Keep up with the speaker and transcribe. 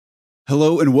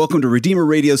Hello and welcome to Redeemer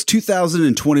Radio's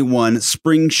 2021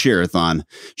 Spring Share-a-thon.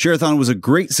 Share-a-thon was a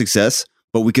great success,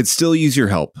 but we could still use your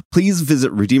help. Please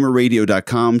visit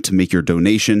RedeemerRadio.com to make your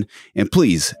donation, and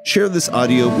please share this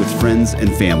audio with friends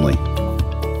and family.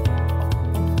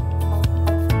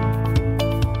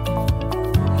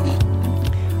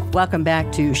 Welcome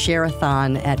back to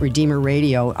Share-a-thon at Redeemer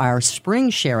Radio, our spring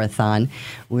Share-a-thon.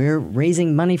 We're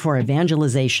raising money for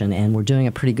evangelization, and we're doing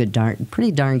a pretty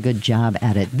darn good job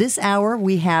at it. This hour,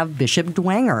 we have Bishop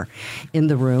Dwenger in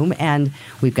the room, and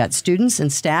we've got students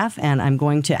and staff, and I'm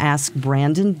going to ask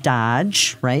Brandon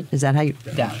Dodge, right? Is that how you...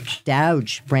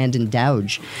 Dowge. Brandon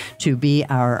Dowge, to be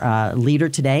our leader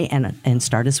today and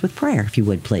start us with prayer, if you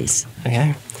would, please. Okay.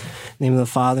 In the name of the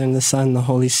Father, and the Son, and the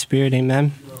Holy Spirit,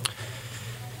 amen.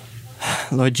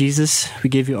 Lord Jesus, we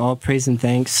give you all praise and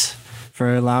thanks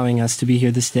for allowing us to be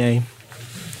here this day.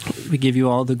 We give you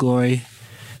all the glory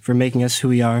for making us who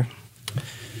we are.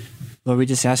 Lord, we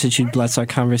just ask that you'd bless our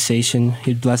conversation,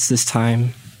 you'd bless this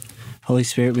time. Holy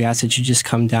Spirit, we ask that you just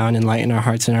come down and lighten our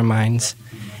hearts and our minds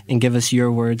and give us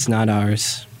your words, not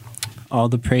ours. All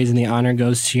the praise and the honor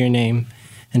goes to your name,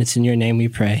 and it's in your name we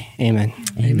pray. Amen.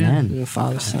 Amen. The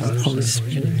Father, Son, Holy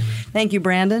Spirit. Thank you,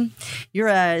 Brandon. You're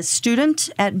a student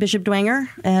at Bishop Dwenger,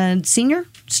 and senior?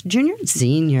 Junior?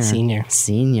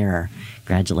 Senior.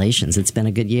 Congratulations. It's been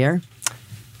a good year.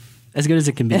 As good as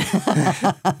it can be.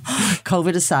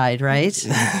 COVID aside, right?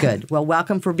 Good. Well,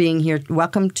 welcome for being here.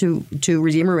 Welcome to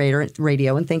Redeemer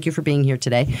Radio, and thank you for being here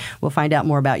today. We'll find out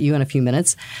more about you in a few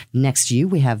minutes. Next to you,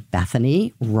 we have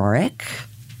Bethany Rorick.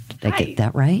 Did I get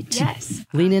that right? Yes.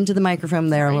 Lean into the microphone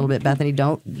there a little bit, Bethany.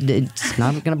 It's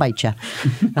not going to bite you.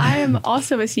 I am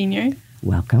also a senior.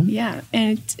 Welcome. Yeah,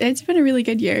 and it's been a really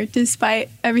good year. Despite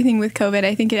everything with COVID,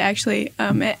 I think it actually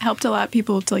it helped a lot of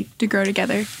people to grow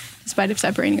together despite of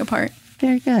separating apart.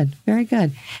 Very good. Very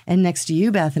good. And next to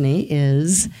you, Bethany,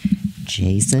 is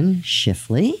Jason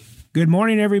Schiffley. Good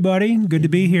morning, everybody. Good to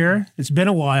be here. It's been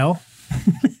a while.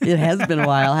 It has been a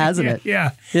while, hasn't it?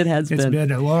 Yeah. It has been. It's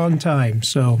been a long time.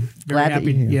 So Glad that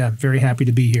you're here. Yeah, very happy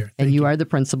to be here. And you are the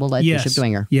principal at Bishop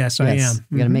Dwenger. Yes, I am.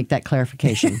 You got to make that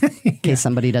clarification in case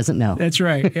somebody doesn't know. That's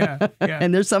right. Yeah.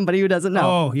 And there's somebody who doesn't know.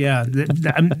 Oh, yeah.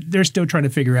 They're still trying to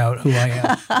figure out who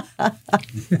I am.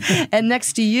 And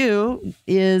next to you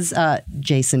is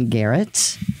Jason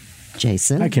Garrett.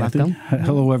 Jason, hi, Kathy. Welcome.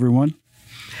 Hello, everyone.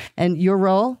 And your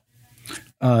role?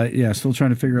 Still trying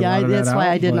to figure a lot of that out. That's why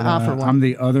I didn't offer one. I'm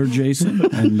the other Jason,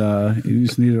 and you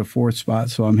just needed a fourth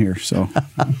spot, so I'm here. So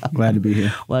glad to be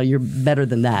here. Well, you're better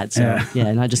than that. So,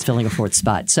 not just filling a fourth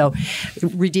spot. So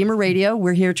Redeemer Radio,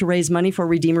 we're here to raise money for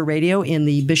Redeemer Radio in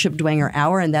the Bishop Dwenger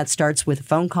Hour, and that starts with a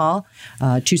phone call,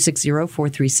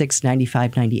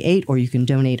 260-436-9598, or you can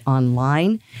donate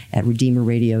online at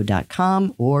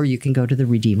RedeemerRadio.com, or you can go to the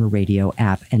Redeemer Radio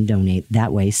app and donate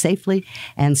that way safely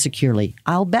and securely.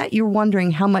 I'll bet you're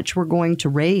wondering how much we're going to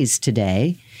raise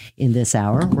today in this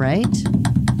hour, right?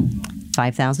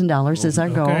 $5,000 is our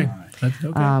goal. Okay.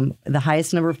 The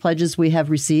highest number of pledges we have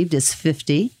received is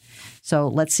 50. So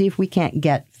let's see if we can't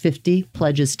get 50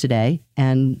 pledges today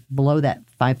and blow that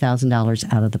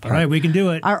 $5,000 out of the park. All right, we can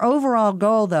do it. Our overall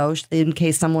goal, though, in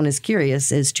case someone is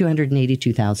curious, is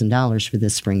 $282,000 for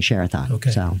this spring Share-a-thon.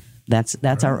 Okay. So that's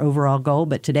our overall goal.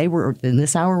 But today, in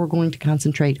this hour, we're going to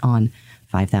concentrate on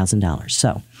 $5,000.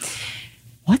 So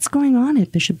what's going on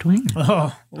at Bishop Dwenger?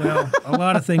 Oh, well, a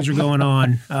lot of things are going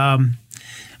on.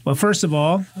 Well, first of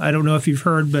all, I don't know if you've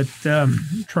heard, but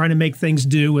trying to make things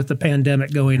do with the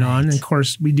pandemic going on. And of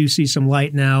course, we do see some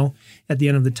light now at the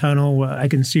end of the tunnel. I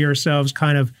can see ourselves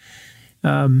kind of,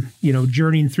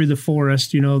 journeying through the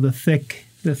forest,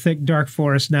 the thick, dark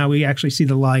forest. Now we actually see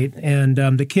the light. And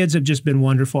the kids have just been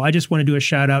wonderful. I just want to do a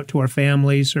shout out to our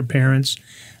families, our parents,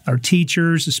 our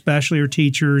teachers, especially our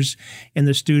teachers, and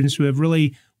the students who have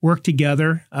really worked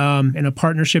together in a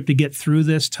partnership to get through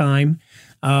this time.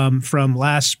 From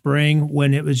last spring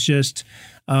when it was just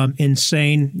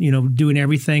insane, doing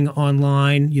everything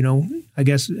online, I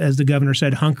guess, as the governor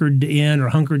said, hunkered in or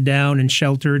hunkered down and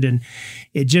sheltered. And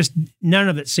it just, none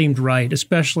of it seemed right,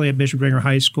 especially at Bishop Dwenger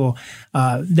High School.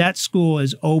 That school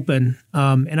is open.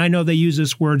 And I know they use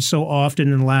this word so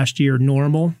often in the last year,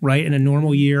 normal, right? In a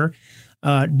normal year.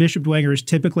 Bishop Dwenger is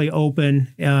typically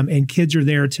open, and kids are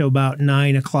there till about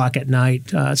 9 o'clock at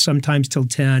night, sometimes till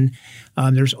 10.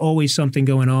 There's always something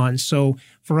going on. So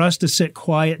for us to sit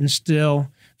quiet and still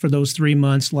for those 3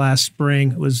 months last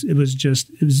spring, it was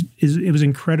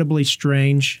incredibly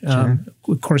strange. Sure.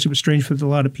 of course, it was strange for a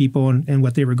lot of people and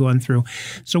what they were going through.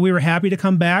 So we were happy to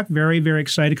come back, very, very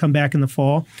excited to come back in the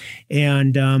fall.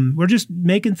 And we're just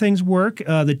making things work.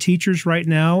 The teachers right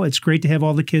now, it's great to have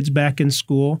all the kids back in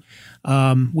school.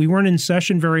 We weren't in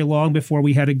session very long before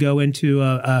we had to go into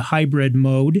a hybrid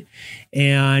mode.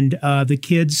 And the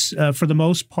kids, for the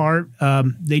most part,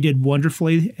 they did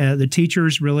wonderfully. The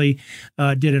teachers really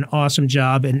did an awesome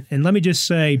job. And let me just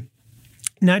say,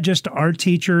 not just our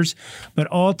teachers, but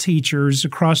all teachers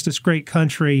across this great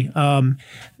country,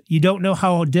 you don't know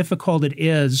how difficult it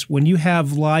is when you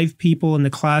have live people in the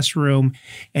classroom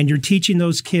and you're teaching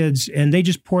those kids and they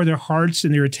just pour their hearts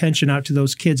and their attention out to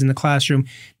those kids in the classroom.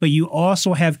 But you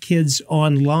also have kids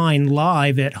online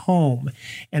live at home.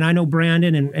 And I know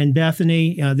Brandon and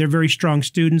Bethany, they're very strong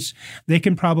students. They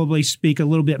can probably speak a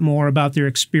little bit more about their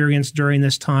experience during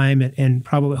this time and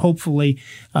probably, hopefully,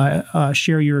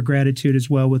 share your gratitude as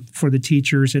well for the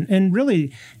teachers. And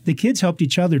really, the kids helped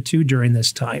each other too during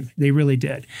this time. They really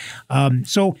did.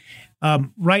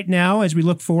 Right now, as we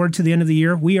look forward to the end of the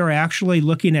year, we are actually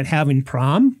looking at having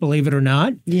prom, believe it or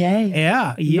not. Yay.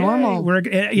 Yeah. Normal. We're,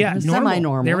 normal.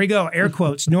 Semi-normal. There we go. Air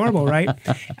quotes. Normal, right?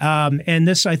 And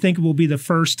this, I think, will be the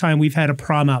first time we've had a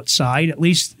prom outside, at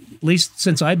least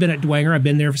since I've been at Dwenger. I've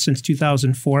been there since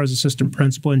 2004. I was assistant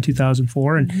principal in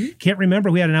 2004 and can't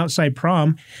remember we had an outside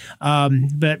prom,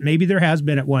 but maybe there has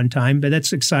been at one time, but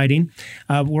that's exciting.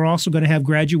 We're also going to have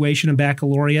graduation and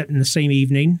baccalaureate in the same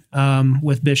evening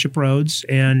with Bishop Rhodes,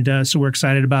 and so we're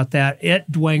excited about that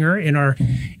at Dwenger in our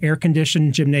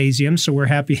air-conditioned gymnasium, so we're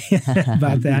happy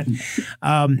about that.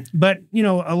 But,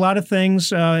 a lot of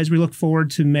things as we look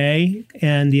forward to May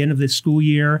and the end of the school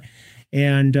year.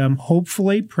 And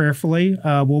hopefully, prayerfully,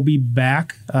 we'll be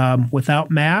back without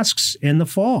masks in the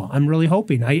fall. I'm really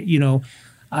hoping.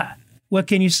 What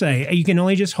can you say? You can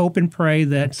only just hope and pray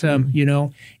that,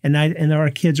 and our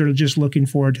kids are just looking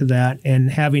forward to that and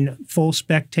having full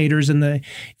spectators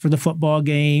for the football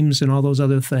games and all those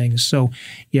other things. So,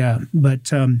 yeah,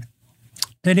 but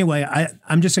anyway,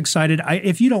 I'm just excited.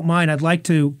 If you don't mind, I'd like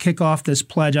to kick off this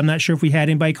pledge. I'm not sure if we had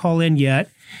anybody call in yet.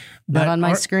 Not on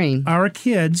my screen. Our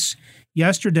kids,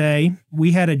 yesterday,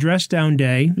 we had a dress down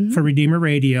day for Redeemer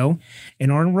Radio,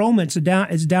 and our enrollment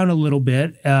is down a little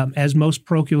bit, as most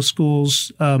parochial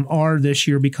schools are this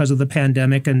year because of the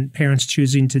pandemic and parents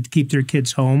choosing to keep their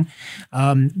kids home.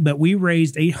 But we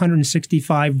raised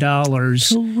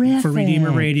 $865 for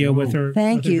Redeemer Radio with her.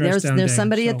 Thank you. There's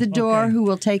somebody at the door who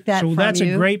will take that from you. So that's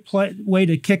a great way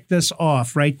to kick this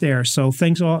off right there. So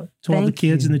thanks to all the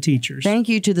kids and the teachers. Thank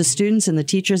you to the students and the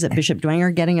teachers at Bishop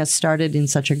Dwenger getting us started in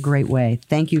such a great way.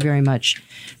 Thank you very much,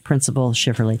 Principal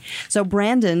Schifferle. So,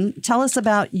 Brandon, tell us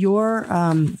about your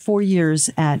 4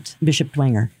 years at Bishop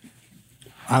Dwenger.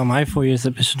 My 4 years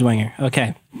at Bishop Dwenger.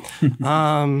 Okay.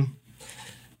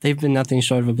 They've been nothing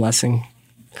short of a blessing.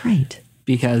 Great.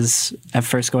 Because at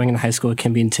first going into high school, it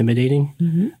can be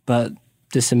intimidating, but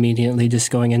just immediately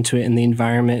just going into it and the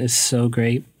environment is so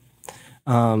great.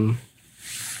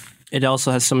 It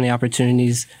also has so many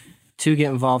opportunities to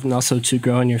get involved and also to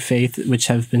grow in your faith, which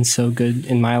have been so good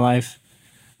in my life.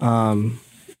 I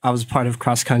was a part of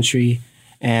cross country,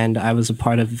 and I was a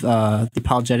part of the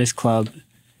Apologetics Club,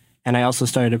 and I also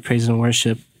started a praise and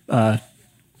worship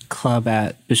club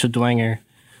at Bishop Dwenger,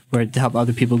 where to help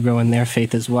other people grow in their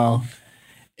faith as well.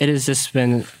 It has just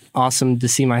been awesome to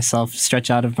see myself stretch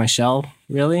out of my shell,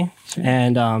 really,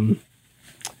 and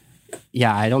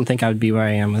I don't think I would be where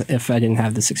I am if I didn't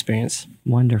have this experience.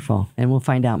 Wonderful. And we'll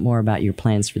find out more about your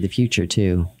plans for the future,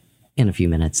 too, in a few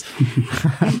minutes.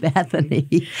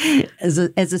 Bethany, as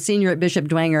a senior at Bishop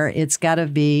Dwenger, it's got to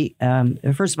be,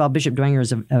 first of all, Bishop Dwenger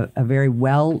is a very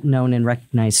well-known and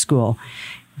recognized school.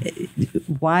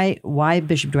 Why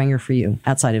Bishop Dwenger for you?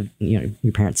 Outside of,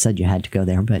 your parents said you had to go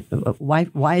there, but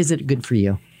why is it good for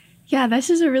you? Yeah, this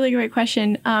is a really great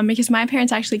question because my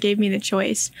parents actually gave me the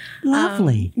choice.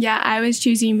 Lovely. I was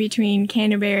choosing between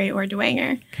Canterbury or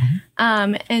Dwenger. Okay.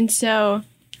 And so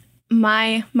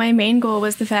my main goal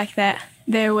was the fact that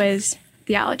there was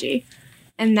theology,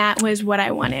 and that was what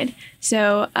I wanted.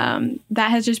 So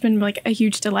that has just been like a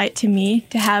huge delight to me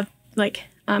to have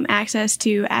access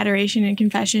to adoration and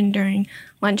confession during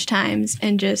lunch times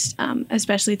and just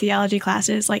especially theology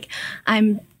classes.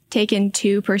 I'm taken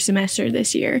 2 per semester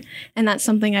this year, and that's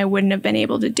something I wouldn't have been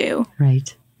able to do.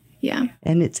 Right. Yeah.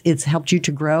 And it's helped you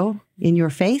to grow in your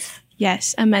faith?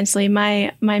 Yes, immensely.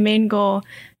 My main goal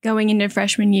going into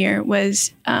freshman year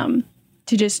was to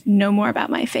just know more about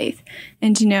my faith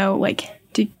and to know,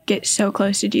 to get so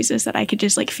close to Jesus that I could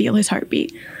just, feel his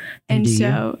heartbeat. And do you?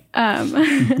 so I'm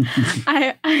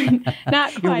not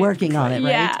quite. You're working on it,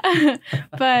 right? Yeah.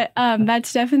 But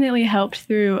that's definitely helped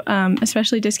through,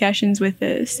 especially discussions with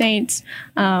the saints.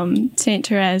 Saint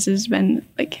Therese has been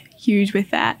like huge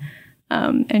with that,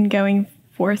 and going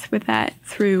forth with that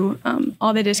through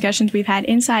all the discussions we've had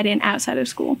inside and outside of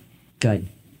school. Good.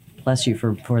 Bless you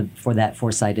for that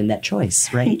foresight and that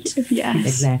choice, right? Yes.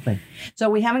 Exactly. So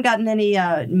we haven't gotten any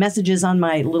messages on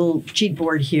my little cheat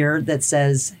board here that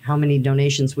says how many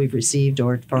donations we've received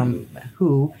or from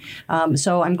who.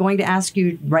 So I'm going to ask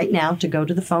you right now to go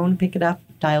to the phone, pick it up,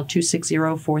 dial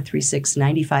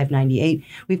 260-436-9598.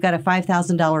 We've got a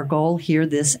 $5,000 goal here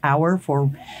this hour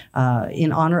for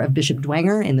in honor of Bishop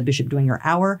Dwenger in the Bishop Dwenger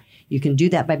Hour. You can do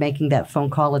that by making that phone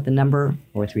call at the number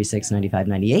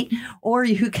 436-9598, or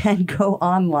you can go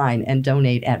online and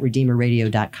donate at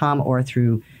redeemerradio.com or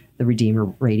through the Redeemer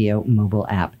Radio mobile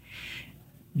app.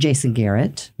 Jason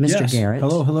Garrett, Mr. Yes. Garrett.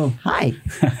 Hello. Hi.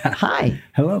 Hi.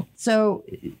 Hello. So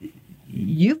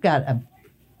you've got,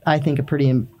 I think, a pretty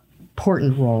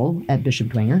important role at Bishop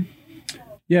Dwenger.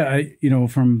 Yeah,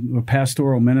 from a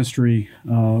pastoral ministry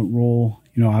role,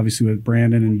 obviously with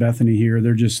Brandon and Bethany here,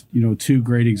 they're just, two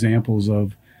great examples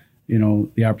of,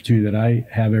 the opportunity that I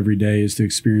have every day is to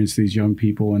experience these young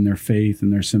people and their faith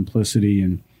and their simplicity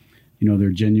and, their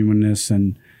genuineness.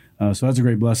 And so that's a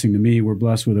great blessing to me. We're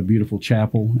blessed with a beautiful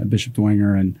chapel at Bishop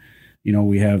Dwenger. And,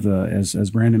 we have,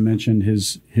 as Brandon mentioned,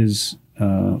 his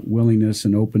willingness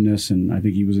and openness. And I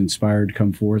think he was inspired to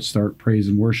come forth, start praise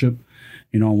and worship,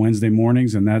 on Wednesday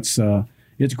mornings. And that's,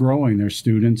 it's growing. There's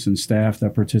students and staff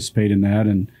that participate in that.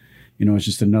 And, it's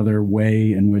just another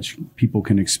way in which people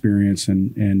can experience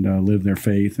and live their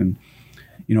faith. And,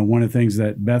 one of the things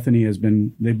that Bethany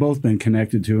they've both been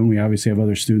connected to, and we obviously have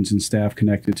other students and staff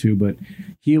connected to, but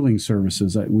healing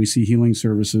services. We see healing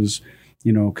services,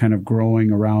 kind of growing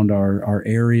around our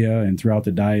area and throughout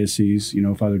the diocese.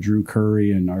 Father Drew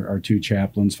Curry and our two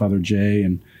chaplains, Father Jay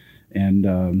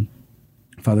and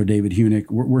Father David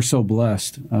Hunick. We're so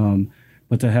blessed.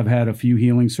 But to have had a few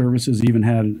healing services, even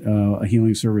had a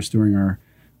healing service during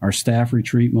our staff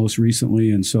retreat most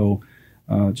recently. And so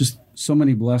just so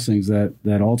many blessings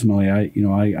that ultimately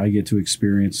I get to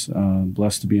experience,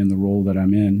 blessed to be in the role that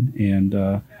I'm in and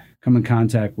come in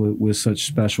contact with such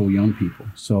special young people.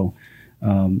 So,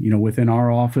 within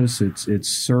our office, it's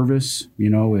service,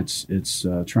 it's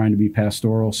trying to be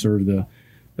pastoral, serve the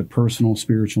personal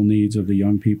spiritual needs of the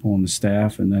young people and the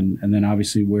staff. And then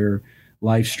obviously where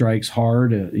life strikes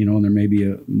hard, and there may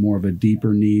be more of a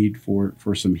deeper need for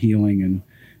some healing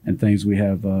and things. We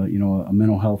have, a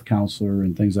mental health counselor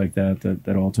and things like that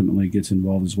ultimately gets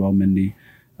involved as well. Mindy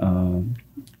and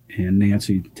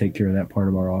Nancy take care of that part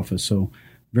of our office. So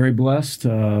very blessed.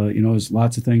 There's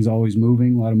lots of things always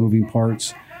moving, a lot of moving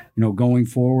parts, going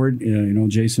forward.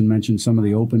 Jason mentioned some of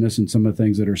the openness and some of the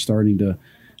things that are starting to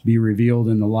be revealed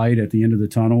in the light at the end of the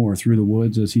tunnel or through the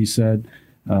woods, as he said.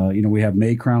 We have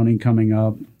May crowning coming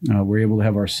up. We're able to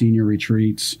have our senior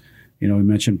retreats. We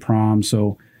mentioned prom.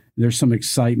 So there's some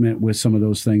excitement with some of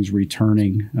those things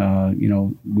returning.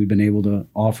 We've been able to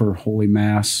offer Holy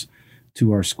Mass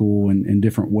to our school in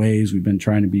different ways. We've been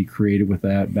trying to be creative with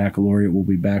that. Baccalaureate will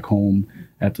be back home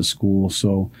at the school.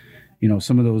 So,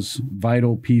 some of those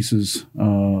vital pieces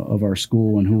of our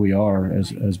school and who we are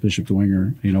as Bishop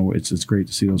Dwenger, it's great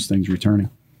to see those things returning.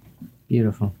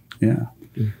 Beautiful. Yeah.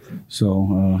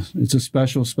 So it's a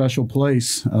special, special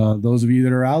place. Those of you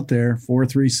that are out there,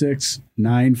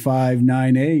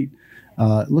 436-9598.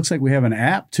 It looks like we have an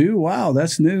app too. Wow,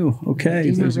 that's new.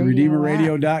 Okay, there's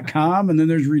RedeemerRadio.com and then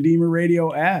there's Redeemer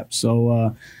Radio app.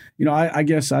 So, I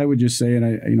guess I would just say, and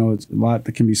it's a lot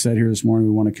that can be said here this morning.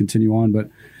 We want to continue on, but,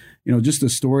 just a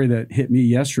story that hit me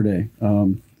yesterday.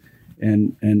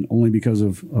 And only because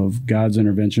of God's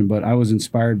intervention. But I was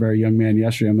inspired by a young man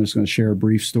yesterday. I'm just going to share a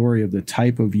brief story of the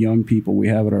type of young people we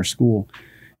have at our school.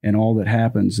 And all that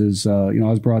happens is, I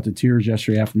was brought to tears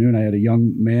yesterday afternoon. I had a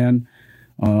young man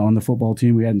on the football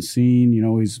team we hadn't seen.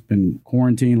 He's been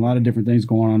quarantined, a lot of different things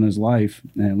going on in his life.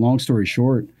 And long story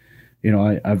short,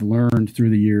 I've learned through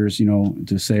the years,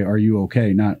 to say, are you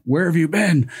okay? Not, where have you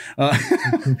been?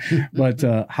 But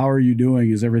how are you doing?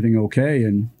 Is everything okay?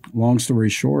 And long story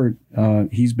short,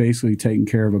 he's basically taking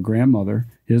care of his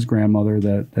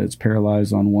grandmother that's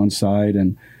paralyzed on one side.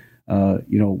 And,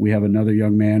 we have another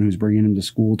young man who's bringing him to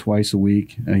school twice a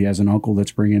week. He has an uncle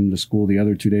that's bringing him to school the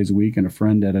other 2 days a week and a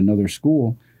friend at another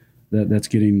school that's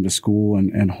getting him to school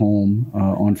and home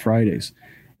on Fridays.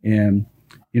 And,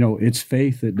 it's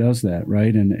faith that does that,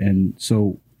 right? And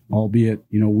so, albeit,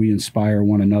 we inspire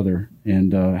one another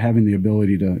and having the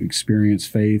ability to experience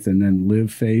faith and then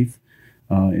live faith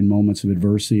in moments of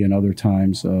adversity, and other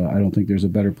times, I don't think there's a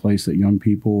better place that young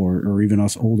people or even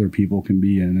us older people can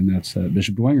be in, and that's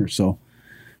Bishop Dwenger. So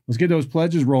let's get those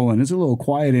pledges rolling. It's a little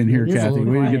quiet in here, Kathy.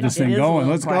 We need to get this thing going.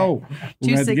 Let's go. We're going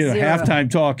to have to get a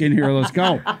halftime talk in here. Let's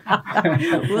go.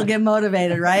 We'll get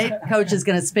motivated, right? Coach is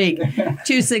going to speak.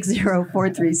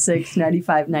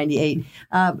 260-436-9598.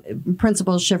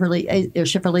 Principal Schifferle,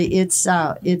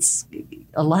 it's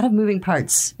a lot of moving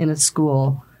parts in a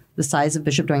school the size of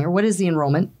Bishop Dwenger. What is the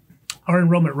enrollment? Our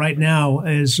enrollment right now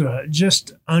is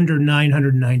just under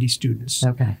 990 students.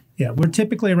 Okay. Yeah, we're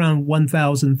typically around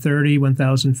 1,030,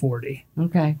 1,040.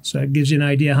 Okay. So it gives you an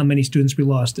idea how many students we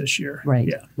lost this year. Right.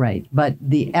 Yeah. Right. But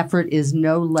the effort is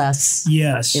no less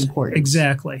important.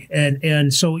 Exactly.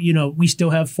 And so, we still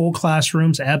have full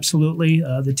classrooms. Absolutely.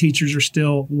 The teachers are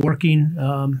still working,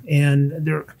 and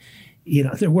they're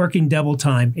working double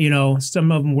time.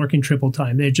 Some of them working triple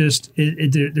time. They're just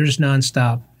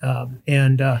nonstop.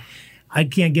 I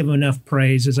can't give enough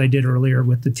praise, as I did earlier,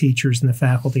 with the teachers and the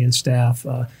faculty and staff.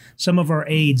 Some of our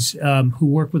aides who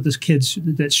work with the kids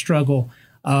that struggle,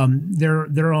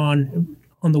 they're on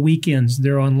the weekends.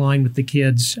 They're online with the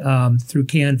kids through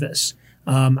Canvas.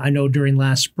 I know during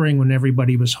last spring when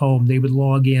everybody was home, they would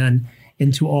log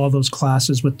into all those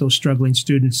classes with those struggling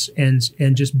students and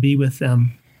just be with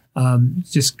them. Again,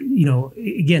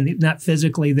 not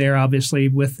physically there, obviously,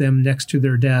 with them next to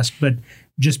their desk, but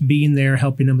just being there,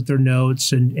 helping them with their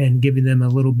notes and giving them a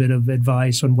little bit of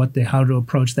advice on how to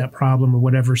approach that problem or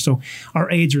whatever. So our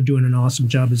aides are doing an awesome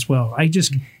job as well. I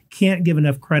just can't give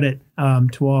enough credit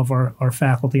to all of our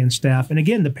faculty and staff. And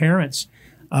again, the parents,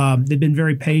 they've been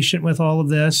very patient with all of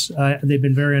this. They've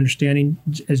been very understanding,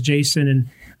 as Jason and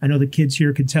I know the kids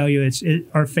here could tell you,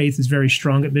 our faith is very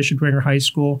strong at Bishop Dwenger High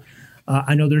School.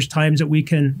 I know there's times that we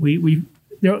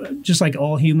just like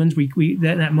all humans,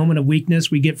 that moment of weakness,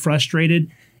 we get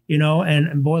frustrated,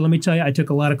 and boy, let me tell you, I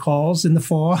took a lot of calls in the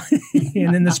fall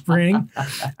and in the spring.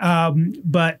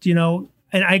 But,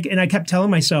 and I kept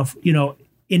telling myself, in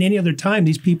any other time,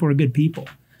 these people are good people.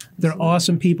 They're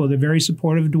awesome people. They're very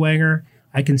supportive of Dwenger.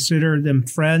 I consider them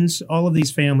friends. All of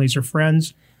these families are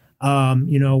friends.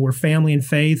 We're family and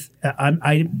faith.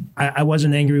 I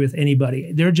wasn't angry with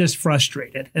anybody. They're just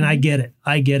frustrated, and I get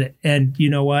it. And you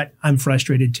know what? I'm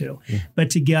frustrated too. Yeah.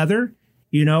 But together,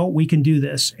 we can do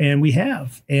this, and we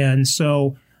have. And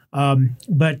so, as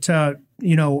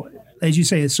you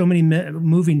say, it's so many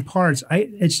moving parts.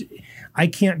 I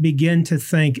can't begin to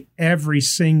thank every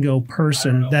single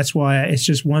person. That's why it's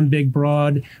just one big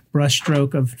broad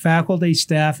brushstroke of faculty,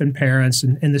 staff, and parents,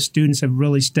 and the students have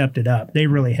really stepped it up. They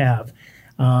really have.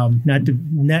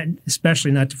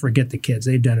 Especially not to forget the kids.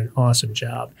 They've done an awesome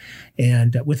job.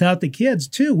 And without the kids,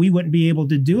 too, we wouldn't be able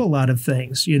to do a lot of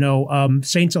things.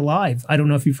 Saints Alive. I don't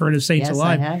know if you've heard of Saints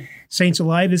Alive. I have. Saints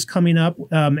Alive is coming up.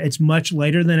 It's much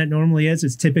later than it normally is.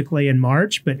 It's typically in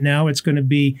March, but now it's going to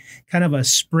be kind of a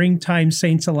springtime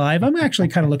Saints Alive. I'm actually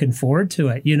kind of looking forward to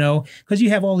it, because you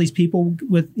have all these people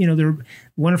with, their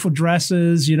wonderful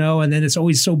dresses, and then it's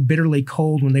always so bitterly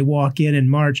cold when they walk in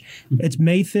March. It's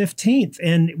May 15th,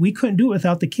 and we couldn't do it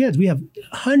without the kids. We have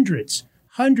hundreds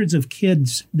of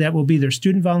kids that will be their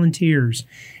student volunteers,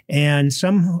 and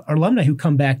some alumni who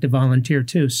come back to volunteer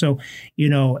too. So,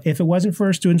 if it wasn't for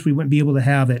our students, we wouldn't be able to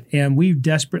have it. And we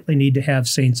desperately need to have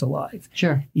Saints Alive.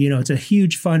 Sure. It's a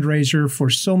huge fundraiser for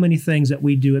so many things that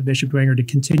we do at Bishop Dwenger to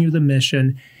continue the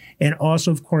mission, and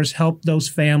also, of course, help those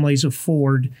families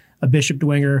afford a Bishop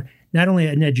Dwenger, not only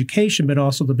an education, but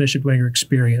also the Bishop Dwenger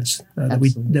experience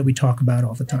that we talk about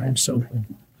all the time. Absolutely.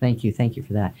 So. Thank you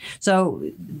for that. So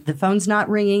the phone's not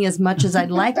ringing as much as I'd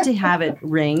like to have it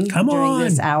ring during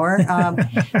this hour.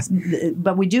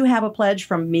 But we do have a pledge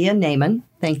from Mia Naiman.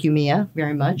 Thank you, Mia,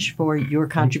 very much for your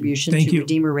contribution to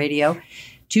Redeemer Radio.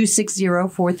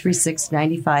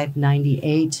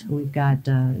 260-436-9598. We've got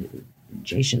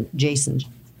Jason.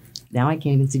 Now I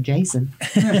can't even see Jason.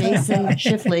 Jason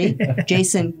Schifferle,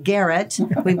 Jason Garrett.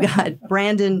 We've got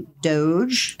Brandon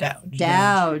Dowdge.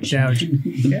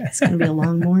 It's going to be a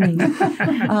long morning.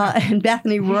 And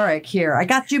Bethany Rorick here. I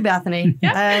got you, Bethany.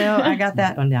 Yeah. I know, I got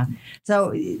that one down.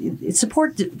 So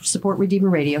support Redeemer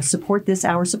Radio. Support this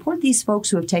hour. Support these folks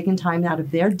who have taken time out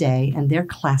of their day and their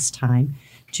class time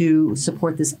to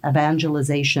support this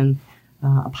evangelization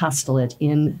apostolate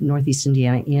in Northeast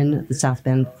Indiana, in the South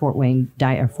Bend, Fort Wayne,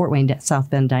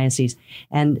 South Bend diocese,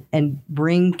 and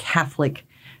bring Catholic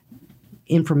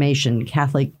information,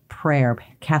 Catholic prayer,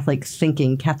 Catholic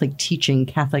thinking, Catholic teaching,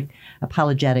 Catholic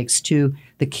apologetics to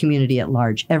the community at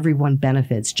large. Everyone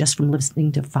benefits just from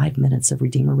listening to 5 minutes of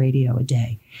Redeemer Radio a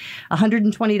day.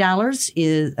 $120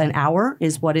 is an hour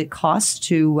is what it costs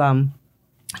to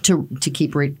to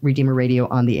keep Redeemer Radio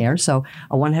on the air. So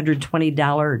a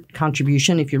 $120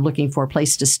 contribution if you're looking for a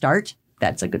place to start.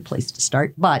 That's a good place to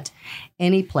start. But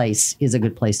any place is a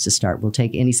good place to start. We'll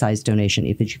take any size donation.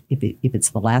 If it's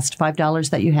the last $5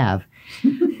 that you have,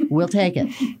 we'll take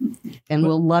it, and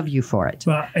we'll love you for it.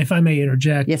 Well, if I may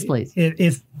interject. Yes, please.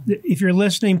 If you're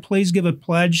listening, please give a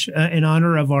pledge in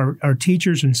honor of our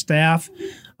teachers and staff.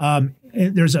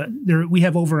 We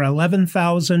have over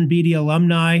 11,000 BD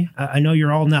alumni. I know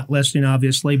you're all not listening,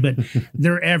 obviously, but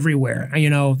they're everywhere.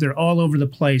 They're all over the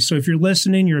place. So if you're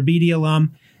listening, you're a BD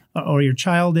alum, or your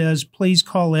child is, please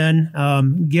call in,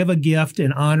 give a gift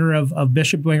in honor of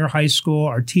Bishop Dwenger High School,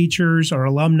 our teachers, our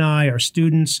alumni, our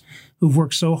students who've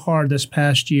worked so hard this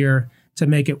past year to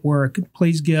make it work.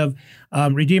 Please give.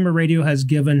 Redeemer Radio has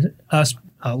given us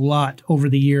a lot over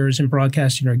the years in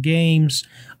broadcasting our games.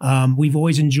 We've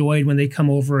always enjoyed when they come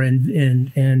over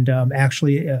and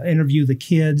actually interview the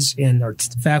kids and our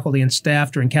faculty and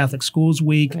staff during Catholic Schools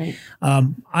Week. Right.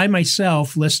 I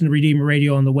myself listen to Redeemer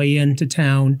Radio on the way into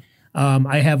town.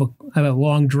 I have a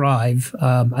long drive.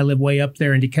 I live way up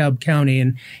there in DeKalb County,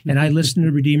 and I listen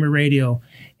to Redeemer Radio,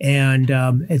 and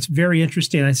it's very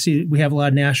interesting. I see we have a lot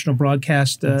of national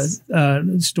broadcast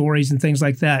stories and things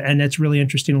like that, and it's really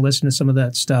interesting to listen to some of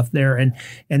that stuff there. And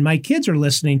my kids are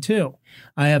listening too.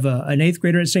 I have an 8th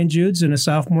grader at St. Jude's and a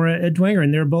sophomore at Dwenger,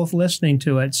 and they're both listening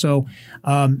to it. So,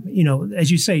 as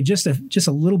you say, just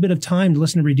a little bit of time to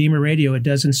listen to Redeemer Radio, it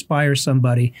does inspire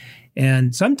somebody.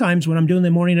 And sometimes when I'm doing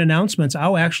the morning announcements,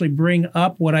 I'll actually bring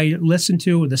up what I listen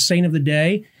to with the Saint of the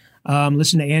Day.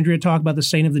 Listen to Andrea talk about the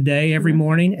Saint of the Day every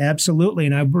morning. Absolutely.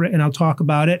 And I'll talk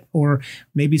about it, or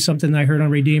maybe something I heard on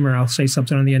Redeemer. I'll say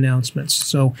something on the announcements.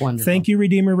 So Wonderful. Thank you,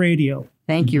 Redeemer Radio.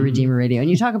 Thank you, Redeemer Radio. And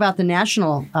you talk about the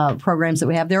national programs that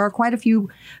we have. There are quite a few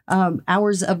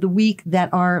hours of the week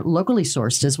that are locally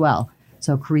sourced as well.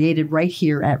 So created right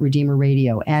here at Redeemer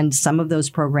Radio. And some of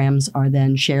those programs are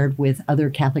then shared with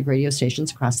other Catholic radio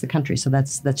stations across the country. So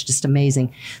that's just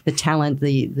amazing. The talent,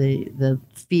 the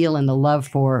feel and the love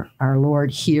for our Lord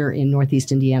here in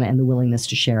Northeast Indiana, and the willingness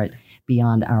to share it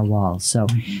beyond our walls. So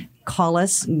call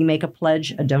us, you make a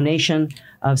pledge, a donation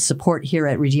of support here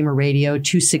at Redeemer Radio,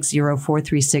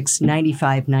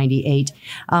 260-436-9598.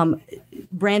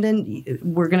 Brandon,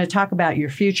 we're going to talk about your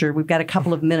future. We've got a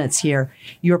couple of minutes here.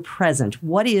 Your present.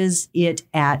 What is it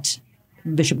at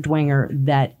Bishop Dwenger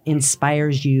that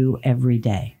inspires you every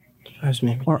day?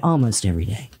 Or almost every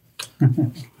day?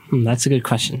 That's a good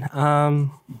question.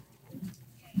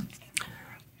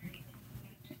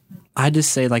 I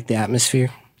just say the atmosphere.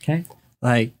 Okay.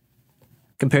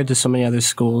 Compared to so many other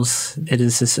schools, it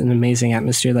is just an amazing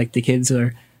atmosphere. The kids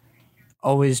are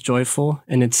always joyful,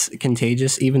 and it's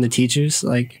contagious. Even the teachers,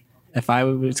 if I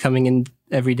was coming in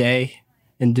every day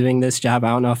and doing this job, I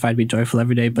don't know if I'd be joyful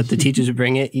every day, but the teachers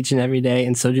bring it each and every day,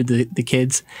 and so do the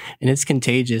kids. And it's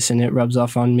contagious, and it rubs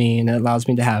off on me, and it allows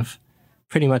me to have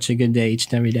pretty much a good day each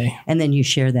and every day. And then you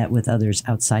share that with others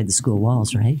outside the school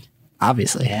walls, right?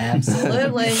 Obviously.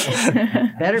 Absolutely.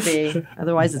 Better be.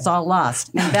 Otherwise, it's all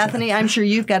lost. And Bethany, I'm sure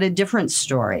you've got a different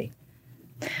story.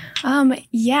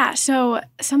 Yeah. So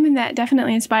something that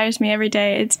definitely inspires me every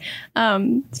day. It's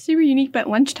super unique, but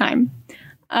lunchtime.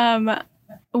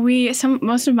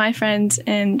 Most of my friends,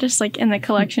 and just in the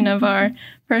collection of our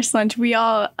first lunch, we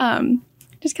all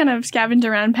just kind of scavenged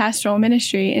around pastoral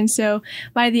ministry. And so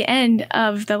by the end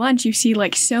of the lunch, you see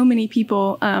so many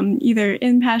people either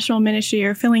in pastoral ministry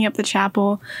or filling up the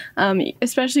chapel,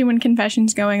 especially when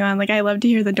confession's going on. I love to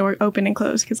hear the door open and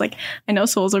close because I know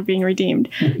souls are being redeemed.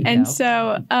 And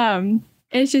so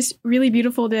it's just really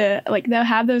beautiful to they'll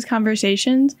have those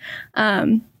conversations.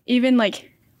 Even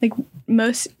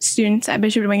most students at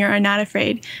Bishop Dwenger are not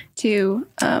afraid to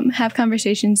have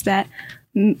conversations that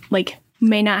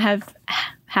may not have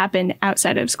happened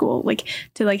outside of school,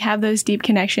 to have those deep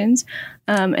connections.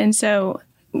 And so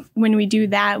when we do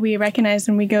that, we recognize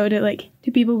when we go to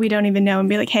to people we don't even know and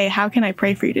be like, hey, how can I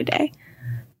pray for you today?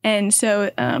 And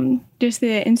so just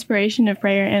the inspiration of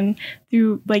prayer and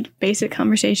through basic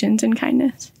conversations and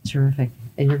kindness. Terrific.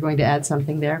 And you're going to add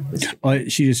something there?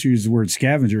 She just used the word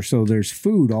scavenger, so there's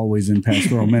food always in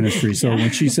pastoral ministry. So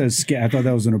when she says I thought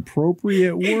that was an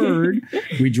appropriate word.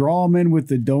 We draw them in with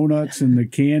the donuts and the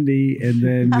candy, and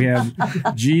then we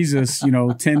have Jesus,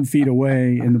 10 feet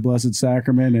away in the Blessed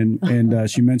Sacrament. And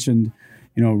she mentioned,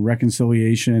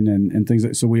 reconciliation and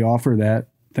things. So we offer that.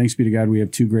 Thanks be to God, we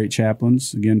have two great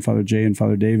chaplains, again, Father Jay and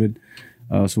Father David.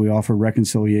 So we offer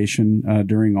reconciliation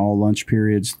during all lunch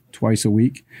periods twice a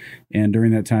week. And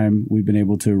during that time, we've been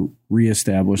able to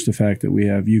reestablish the fact that we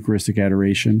have Eucharistic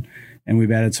adoration. And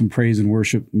we've added some praise and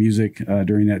worship music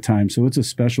during that time. So it's a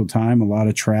special time, a lot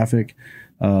of traffic.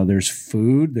 There's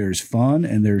food, there's fun,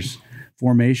 and there's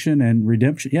formation and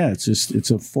redemption. Yeah, it's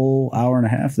a full hour and a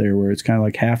half there where it's kind of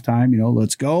like halftime.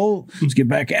 Let's go, let's get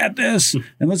back at this,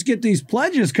 and let's get these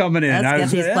pledges coming in.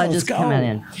 Let's get these pledges coming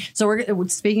in. So we're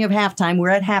speaking of halftime. We're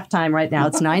at halftime right now.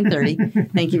 It's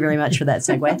 9:30. Thank you very much for that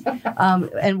segue.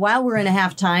 And while we're in a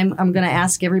halftime, I'm going to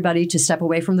ask everybody to step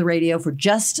away from the radio for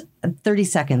just 30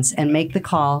 seconds and make the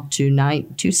call to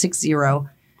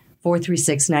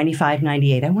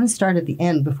 260-436-9598. I want to start at the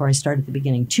end before I start at the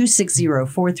beginning.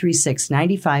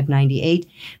 260-436-9598.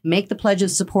 Make the pledge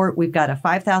of support. We've got a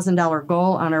 $5,000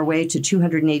 goal on our way to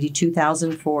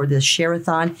 $282,000 for this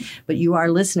share-a-thon. But you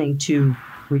are listening to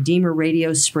Redeemer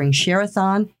Radio's Spring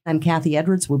Share-a-thon. I'm Kathy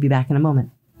Edwards. We'll be back in a moment.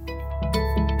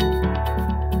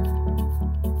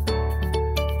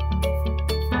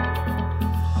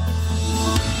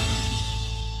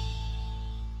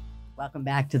 Welcome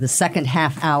back to the second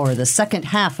half hour, the second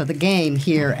half of the game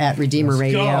here at Redeemer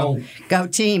Radio. Go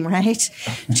team, right?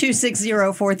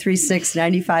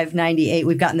 260-436-9598.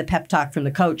 We've gotten the pep talk from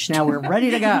the coach. Now we're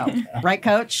ready to go. Right,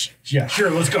 Coach? Yeah, sure.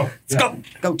 Let's go. Let's go.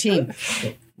 Go team.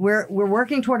 We're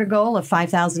working toward a goal of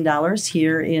 $5,000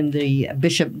 here in the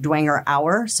Bishop Dwenger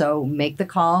Hour. So make the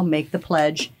call, make the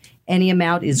pledge. Any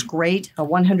amount is great. A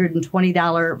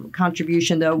 $120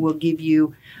 contribution, though, will give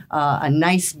you a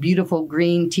nice, beautiful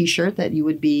green T-shirt that you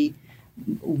would be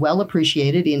well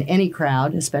appreciated in any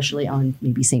crowd, especially on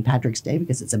maybe St. Patrick's Day,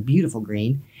 because it's a beautiful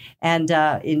green. And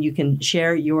you can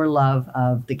share your love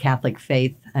of the Catholic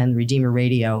faith and Redeemer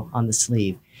Radio on the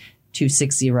sleeve.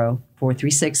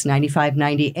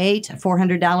 260-436-9598.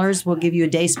 $400 will give you a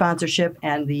day sponsorship,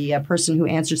 and the person who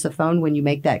answers the phone when you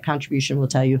make that contribution will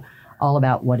tell you all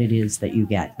about what it is that you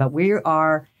get. But we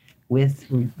are with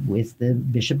the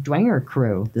Bishop Dwenger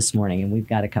crew this morning, and we've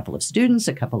got a couple of students,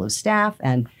 a couple of staff,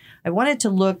 and I wanted to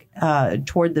look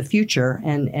toward the future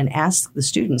and ask the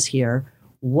students here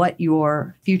what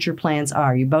your future plans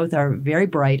are. You both are very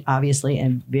bright, obviously,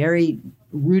 and very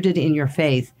rooted in your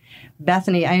faith.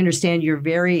 Bethany, I understand you're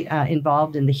very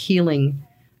involved in the healing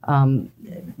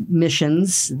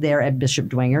missions there at Bishop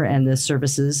Dwenger and the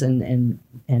services and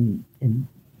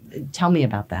tell me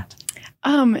about that.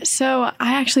 So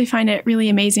I actually find it really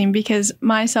amazing because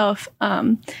myself,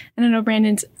 and I know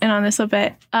Brandon's in on this a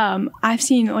bit, I've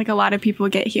seen like a lot of people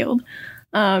get healed,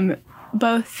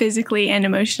 both physically and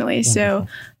emotionally. So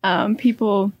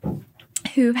people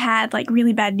who've had like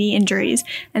really bad knee injuries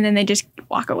and then they just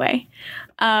walk away,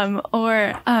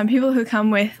 or people who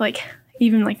come with like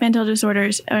even like mental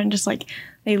disorders and just like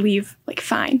they leave like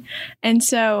fine. And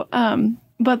so,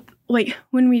 but like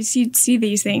when we see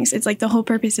these things, it's like the whole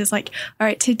purpose is like, all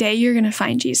right, today you're going to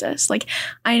find Jesus. Like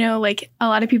I know like a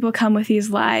lot of people come with these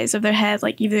lies of their head,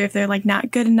 like either if they're like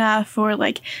not good enough or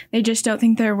like they just don't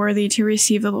think they're worthy to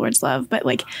receive the Lord's love. But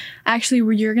like actually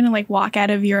you're going to like walk out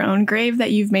of your own grave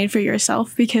that you've made for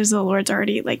yourself because the Lord's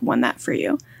already like won that for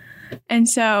you. And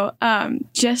so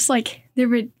just like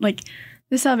the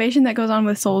salvation that goes on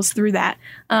with souls through that.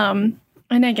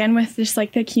 And again, with just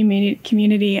like the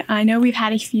community, I know we've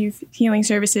had a few healing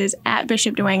services at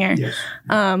Bishop Dwenger. Yes.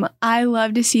 I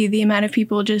love to see the amount of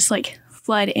people just like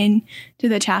flood into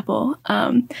the chapel.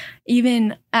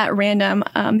 Even at random,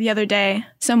 the other day,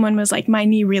 someone was like, my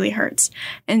knee really hurts.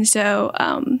 And so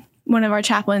one of our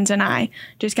chaplains and I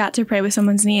just got to pray with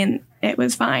someone's knee and it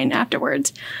was fine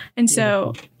afterwards. And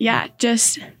so, yeah,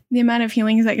 just the amount of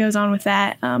healings that goes on with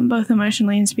that, both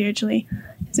emotionally and spiritually,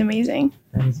 is amazing.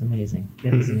 That is amazing.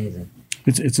 That is amazing.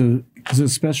 It's a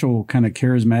special kind of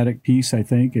charismatic piece, I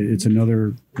think. It's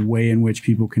another way in which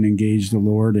people can engage the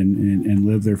Lord and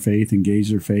live their faith,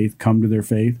 engage their faith, come to their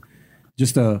faith.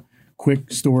 Just a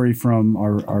quick story from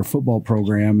our football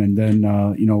program. And then,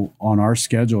 on our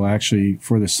schedule, actually,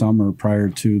 for the summer prior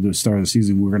to the start of the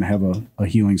season, we're going to have a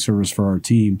healing service for our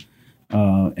team.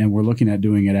 And we're looking at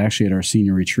doing it actually at our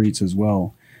senior retreats as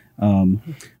well.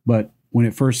 But when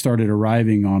it first started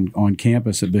arriving on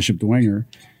campus at Bishop Dwenger,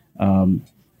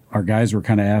 our guys were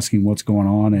kind of asking what's going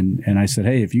on. And I said,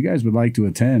 hey, if you guys would like to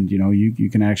attend, you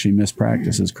can actually miss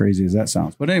practice, as crazy as that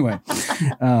sounds. But anyway,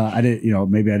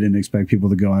 maybe I didn't expect people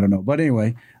to go. I don't know. But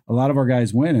anyway, a lot of our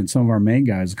guys went, and some of our main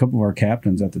guys, a couple of our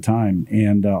captains at the time.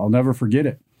 And I'll never forget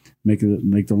it. Make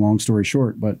the long story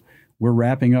short, but we're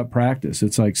wrapping up practice.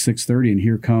 It's like 6:30, and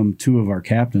here come two of our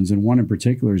captains, and one in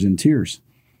particular is in tears.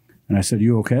 And I said,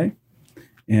 you okay?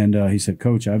 And he said,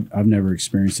 Coach, I've never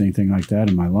experienced anything like that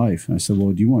in my life. And I said,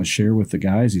 well, do you want to share with the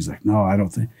guys? He's like, no, I don't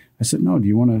think. I said, no, do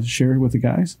you want to share with the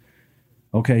guys?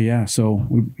 Okay, yeah. So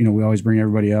we always bring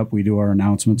everybody up. We do our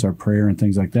announcements, our prayer, and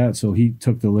things like that. So he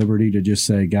took the liberty to just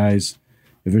say, guys,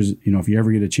 if there's if you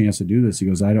ever get a chance to do this, he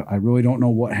goes, I really don't know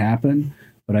what happened,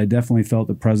 but I definitely felt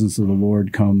the presence of the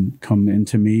Lord come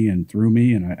into me and through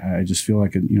me, and I just feel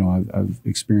like I've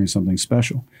experienced something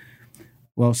special.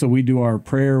 Well, so we do our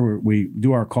prayer, we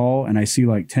do our call, and I see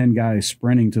like 10 guys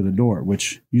sprinting to the door,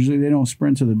 which usually they don't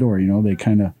sprint to the door. They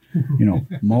kind of,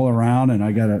 mull around, and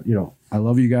I got to, I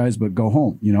love you guys, but go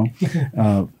home,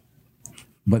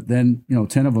 But then,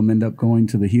 10 of them end up going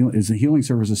to the healing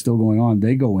service is still going on.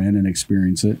 They go in and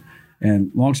experience it.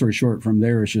 And long story short, from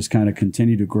there, it's just kind of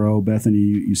continue to grow. Bethany,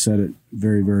 you said it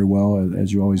very, very well,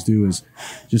 as you always do, is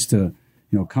just to,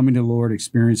 coming to the Lord,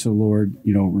 experience the Lord,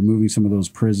 removing some of those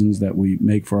prisons that we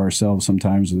make for ourselves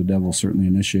sometimes, or the devil certainly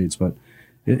initiates. But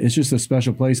it's just a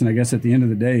special place. And I guess at the end of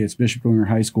the day, it's Bishop Dwenger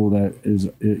High School that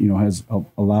has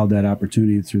allowed that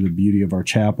opportunity through the beauty of our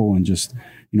chapel and just,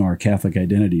 our Catholic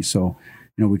identity. So,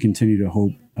 we continue to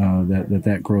hope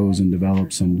that grows and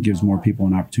develops and gives more people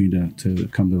an opportunity to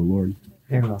come to the Lord.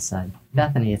 Very well said.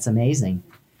 Bethany, it's amazing.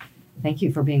 Thank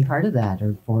you for being part of that,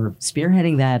 or for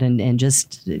spearheading that and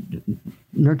just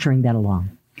nurturing that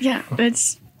along. Yeah,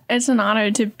 it's an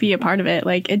honor to be a part of it.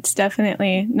 Like, it's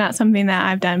definitely not something that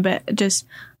I've done, but just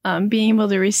being able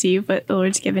to receive what the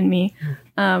Lord's given me.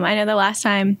 I know the last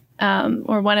time,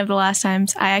 or one of the last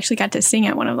times, I actually got to sing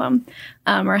at one of them,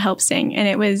 or help sing, and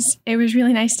it was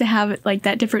really nice to have like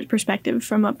that different perspective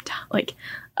from up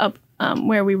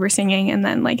where we were singing, and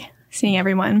then like seeing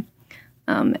everyone,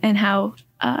 and how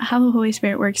the Holy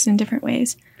Spirit works in different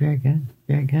ways. Very good,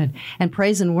 very good. And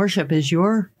praise and worship is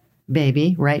your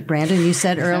baby, right, Brandon? You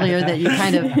said earlier that you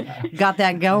kind of got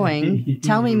that going.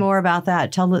 Tell me more about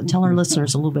that. Tell our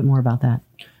listeners a little bit more about that.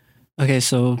 Okay,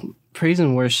 so praise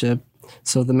and worship.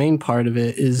 So the main part of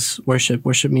it is worship.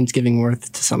 Worship means giving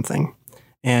worth to something.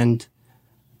 And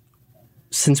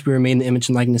since we were made in the image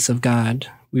and likeness of God,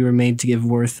 we were made to give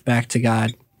worth back to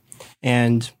God.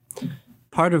 And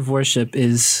part of worship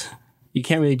is, you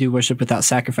can't really do worship without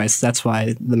sacrifice. That's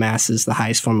why the Mass is the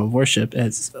highest form of worship.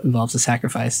 It involves a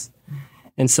sacrifice.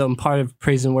 And so in part of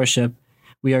praise and worship,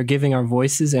 we are giving our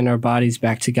voices and our bodies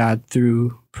back to God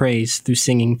through praise, through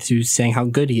singing, through saying how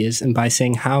good He is. And by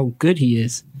saying how good He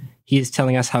is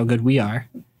telling us how good we are.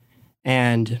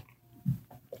 And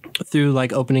through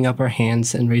like opening up our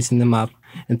hands and raising them up,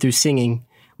 and through singing,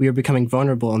 we are becoming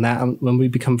vulnerable. And that when we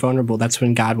become vulnerable, that's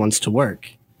when God wants to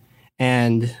work.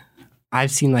 And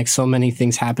I've seen like so many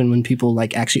things happen when people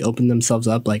like actually open themselves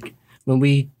up. Like when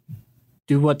we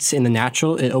do what's in the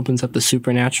natural, it opens up the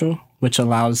supernatural, which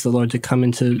allows the Lord to come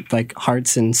into like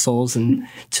hearts and souls and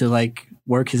to like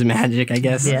work His magic, I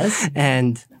guess. Yes.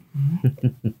 And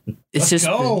it's just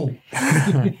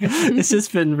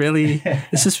been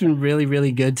really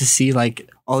really good to see like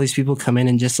all these people come in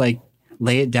and just like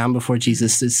lay it down before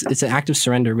Jesus. It's an act of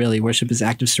surrender, really. Worship is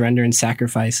act of surrender and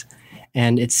sacrifice,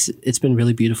 and it's been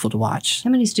really beautiful to watch. How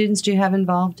many students do you have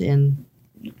involved in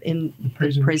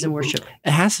praise and worship?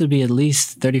 It has to be at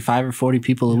least 35 or 40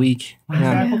 people a week.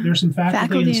 There's some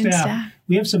faculty and staff.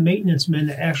 We have some maintenance men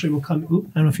that actually will come. I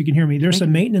don't know if you can hear me. There's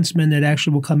some maintenance men that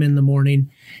actually will come in the morning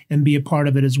and be a part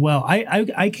of it as well.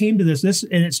 I came to this,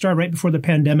 and it started right before the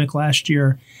pandemic last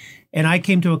year. And I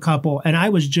came to a couple, and I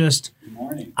was just,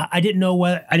 I didn't know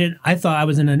what, I thought I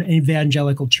was in an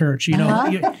evangelical church,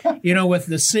 with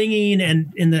the singing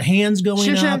and the hands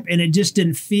going up, and it just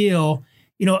didn't feel,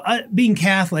 being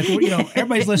Catholic,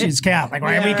 everybody's listening to Catholic,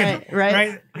 right? Yeah, we could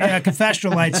write a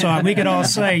confessional light song. We could all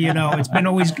say, it's been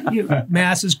always,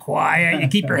 Mass is quiet. You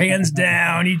keep your hands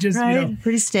down. You just,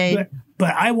 pretty staid.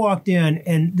 But I walked in,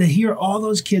 and to hear all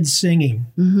those kids singing,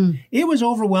 it was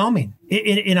overwhelming.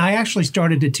 And I actually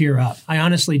started to tear up. I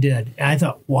honestly did. And I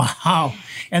thought, wow.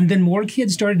 And then more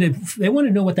kids they wanted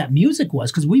to know what that music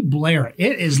was, because we blare it.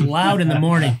 It is loud in the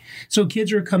morning. So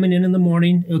kids are coming in the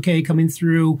morning, coming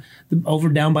through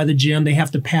down by the gym. They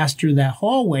have to pass through that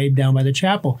hallway down by the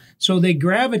chapel. So they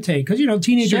gravitate, because,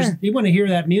 teenagers, they want to hear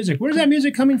that music. Where's that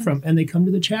music coming from? And they come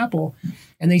to the chapel,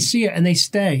 and they see it, and they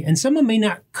stay. And some of them may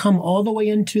not come all the way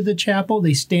into the chapel.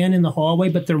 They stand in the hallway,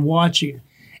 but they're watching.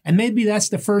 And maybe that's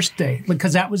the first day,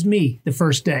 because that was me the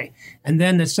first day. And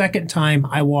then the second time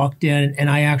I walked in, and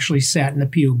I actually sat in the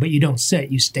pew. But you don't sit,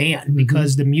 you stand,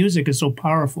 because the music is so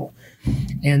powerful.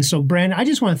 And so, Brandon, I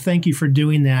just want to thank you for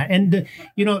doing that. And,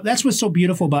 that's what's so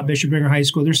beautiful about Bishop Dwenger High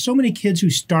School. There's so many kids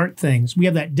who start things. We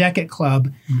have that Decade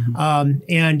Club. And,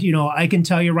 I can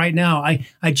tell you right now,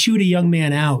 I chewed a young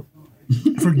man out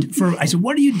I said,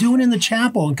 what are you doing in the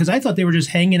chapel? Because I thought they were just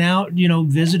hanging out,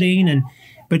 visiting.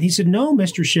 But he said, no,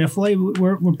 Mr. Schiffley,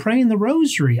 we're praying the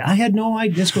rosary. I had no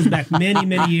idea. This goes back many,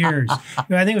 many years.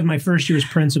 I think it was my first year as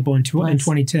principal in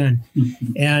 2010.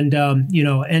 And,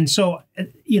 and so,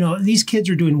 these kids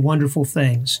are doing wonderful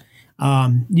things.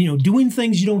 Doing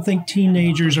things you don't think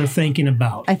teenagers are thinking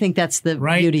about. I think that's the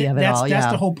beauty of it all.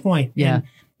 That's the whole point. Yeah. And,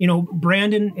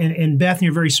 Brandon and Bethany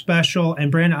are very special.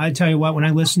 And Brandon, I tell you what, when I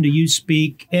listen to you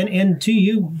speak and to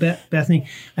you, Bethany,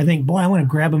 I think, boy, I want to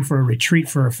grab them for a retreat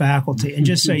for our faculty and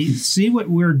just say, see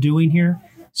what we're doing here,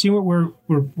 see what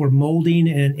we're molding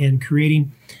and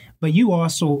creating. But you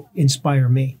also inspire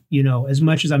me, as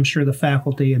much as I'm sure the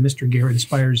faculty and Mr. Garrett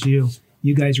inspires you.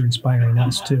 You guys are inspiring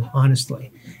us too,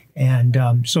 honestly. And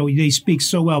so they speak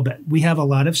so well, but we have a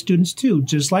lot of students too,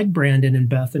 just like Brandon and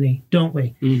Bethany, don't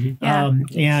we? Mm-hmm.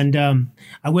 Yeah.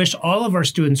 I wish all of our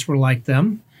students were like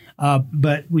them,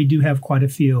 but we do have quite a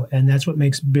few, and that's what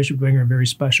makes Bishop Dwenger a very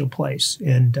special place.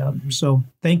 And so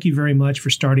thank you very much for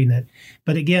starting that.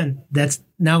 But again, that's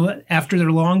now after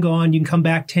they're long gone, you can come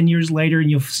back 10 years later and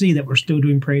you'll see that we're still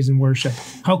doing praise and worship.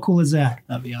 How cool is that?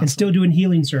 That'd be awesome. And still doing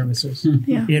healing services,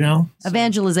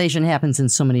 Evangelization happens in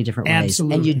so many different ways.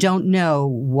 Absolutely. And you don't know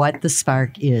what the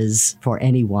spark is for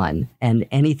anyone. And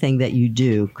anything that you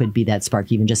do could be that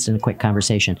spark, even just in a quick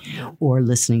conversation or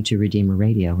listening to Redeemer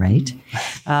Radio, right?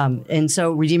 And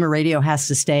so Redeemer Radio has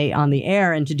to stay on the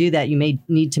air. And to do that, you may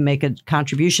need to make a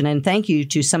contribution. And thank you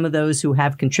to some of those who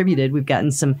have contributed. We've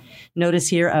gotten some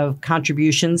notice here of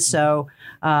contributions. So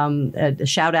a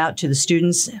shout out to the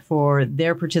students for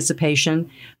their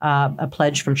participation. A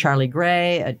pledge from Charlie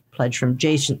Gray, a pledge from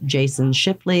Jason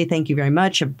Shipley. Thank you very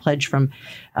much. A pledge from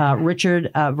Richard.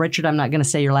 Richard, I'm not going to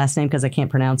say your last name because I can't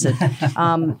pronounce it.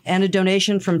 And a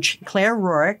donation from Claire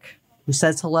Rorick, who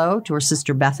says hello to her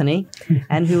sister Bethany,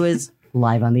 and who is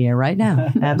live on the air right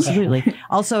now. Absolutely.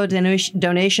 Also a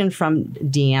donation from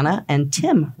Deanna and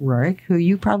Tim Rorick, who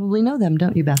you probably know them,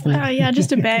 don't you, Bethany? Oh, yeah,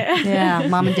 just a bit. Yeah,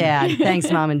 Mom and Dad. Thanks,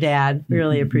 Mom and Dad.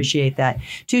 Really appreciate that.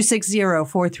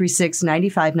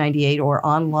 260-436-9598 or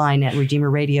online at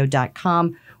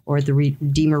redeemerradio.com or the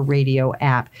Redeemer Radio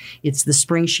app. It's the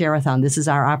Spring Share-a-thon. This is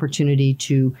our opportunity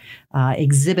to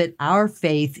exhibit our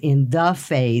faith in the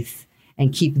faith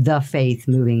and keep the faith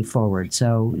moving forward.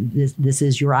 So this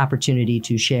is your opportunity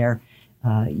to share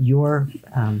your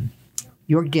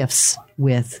gifts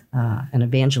with an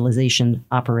evangelization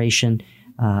operation,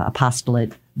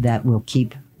 apostolate that will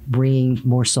keep bringing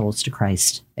more souls to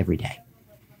Christ every day.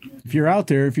 If you're out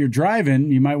there, if you're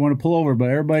driving, you might want to pull over, but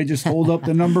everybody just hold up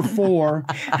the number 4.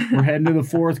 We're heading to the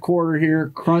fourth quarter here,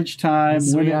 crunch time,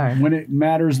 Yes, when it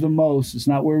matters the most. It's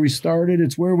not where we started,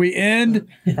 it's where we end.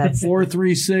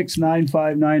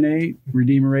 436-9598,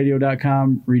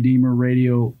 redeemerradio.com, Redeemer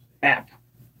Radio app.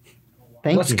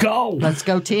 Let's go. Let's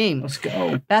go, team. Let's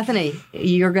go. Bethany,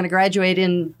 you're going to graduate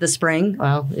in the spring.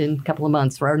 Well, in a couple of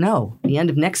months. Or no, the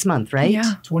end of next month, right?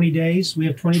 Yeah. 20 days. We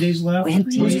have 20 days left.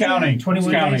 Who's counting?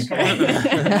 21 days.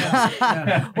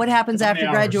 What happens after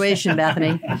graduation,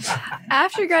 Bethany?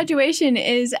 After graduation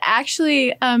is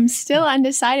actually still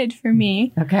undecided for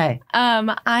me. Okay.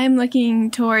 I'm looking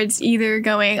towards either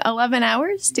going 11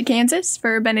 hours to Kansas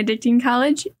for Benedictine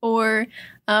College or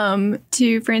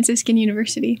to Franciscan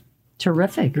University.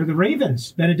 Terrific. You're the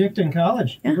Ravens, Benedictine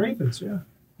College. The Ravens, yeah.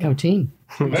 Go team.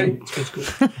 Good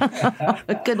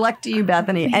luck to you,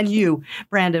 Bethany. And you,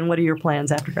 Brandon, what are your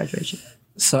plans after graduation?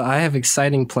 So I have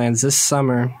exciting plans this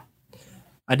summer.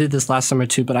 I did this last summer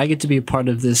too, but I get to be a part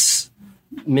of this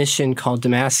mission called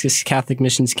Damascus Catholic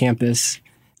Missions Campus.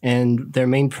 And their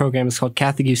main program is called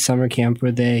Catholic Youth Summer Camp,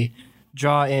 where they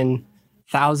draw in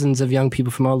thousands of young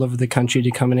people from all over the country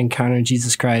to come and encounter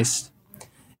Jesus Christ.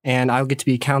 And I'll get to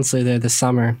be a counselor there this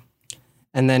summer.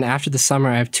 And then after the summer,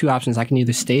 I have 2 options. I can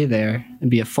either stay there and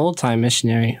be a full-time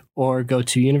missionary or go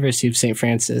to University of St.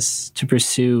 Francis to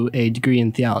pursue a degree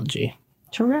in theology.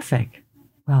 Terrific.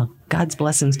 Well, God's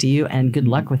blessings to you and good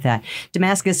luck with that.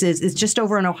 Damascus is just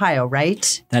over in Ohio,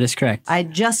 right? That is correct. I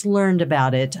just learned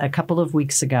about it a couple of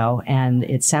weeks ago, and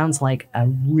it sounds like a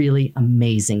really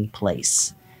amazing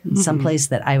place. Someplace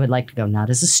that I would like to go, not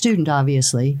as a student,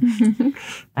 obviously.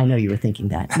 I know you were thinking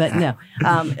that, but no.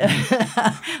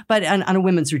 But on a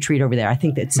women's retreat over there, I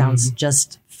think that sounds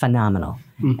just phenomenal,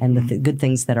 and the good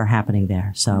things that are happening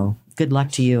there. So good luck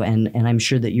to you, and I'm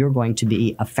sure that you're going to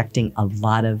be affecting a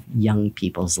lot of young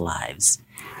people's lives.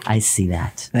 I see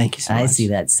that. Thank you so much. I see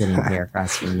that sitting here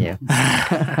across from you.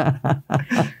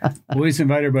 We just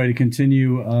invite everybody to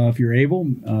continue, if you're able,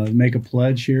 make a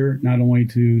pledge here, not only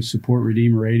to support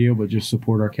Redeemer Radio, but just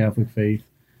support our Catholic faith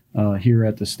here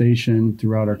at the station,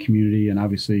 throughout our community, and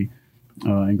obviously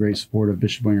in great support of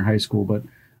Bishop Dwenger High School. But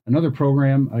another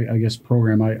program,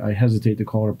 I hesitate to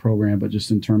call it a program, but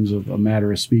just in terms of a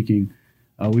matter of speaking,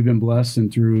 we've been blessed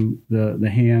and through the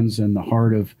hands and the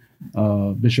heart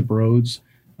of Bishop Rhodes,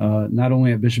 not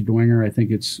only at Bishop Dwenger, I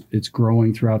think it's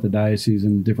growing throughout the diocese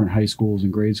and different high schools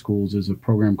and grade schools, is a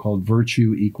program called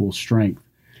Virtue Equals Strength.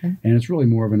 Okay. And it's really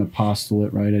more of an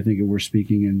apostolate, right? I think we're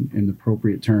speaking in the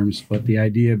appropriate terms, but the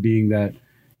idea being that,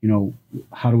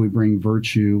 how do we bring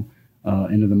virtue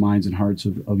into the minds and hearts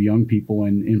of young people,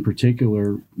 and in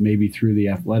particular, maybe through the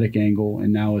athletic angle,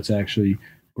 and now it's actually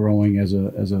growing as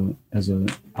a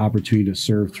opportunity to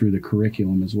serve through the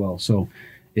curriculum as well. So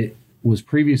it was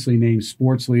previously named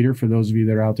Sports Leader. For those of you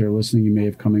that are out there listening, you may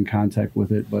have come in contact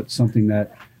with it, but something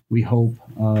that we hope,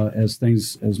 as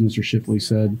Mr. Shipley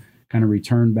said, kind of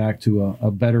return back to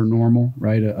a better normal,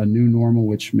 right? A new normal,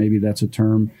 which maybe that's a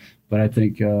term, but I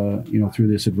think, through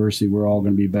this adversity, we're all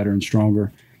going to be better and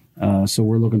stronger. So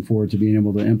we're looking forward to being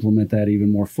able to implement that even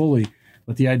more fully.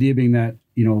 But the idea being that,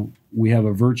 we have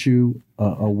a virtue,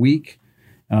 a week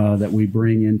that we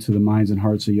bring into the minds and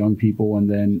hearts of young people, and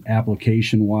then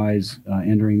application-wise,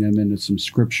 entering them into some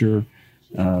scripture,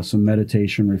 some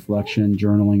meditation, reflection,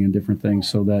 journaling, and different things,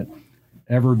 so that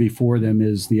ever before them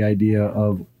is the idea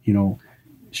of,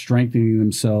 strengthening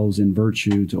themselves in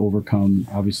virtue to overcome,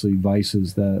 obviously,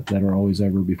 vices that are always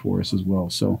ever before us as well.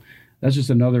 So that's just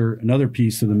another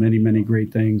piece of the many, many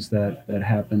great things that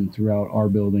happen throughout our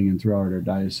building and throughout our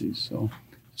diocese. So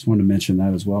just wanted to mention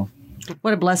that as well.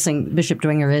 What a blessing Bishop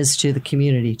Dwenger is to the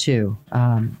community, too.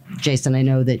 Jason, I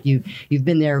know that you've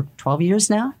been there 12 years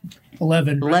now?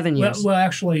 11. 11 years. Well,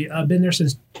 actually, I've been there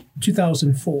since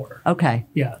 2004. Okay.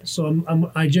 Yeah.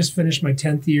 So I just finished my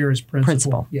 10th year as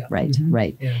principal. Yeah. Right, Mm-hmm.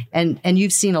 right. Yeah. And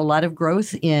you've seen a lot of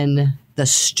growth in the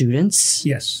students.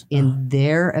 Yes. In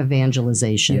their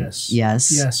evangelization. Yes.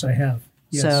 Yes. Yes, I have.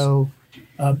 Yes. So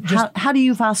how do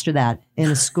you foster that in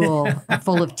a school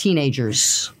full of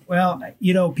teenagers? Well,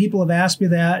 people have asked me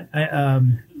that.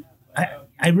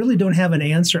 I really don't have an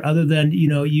answer other than,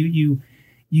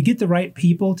 you get the right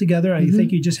people together. I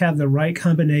think you just have the right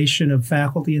combination of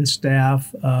faculty and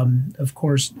staff. Of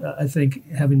course, I think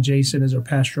having Jason as our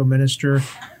pastoral minister,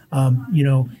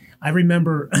 I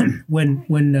remember when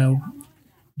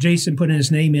Jason put in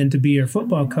his name in to be our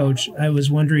football coach, I was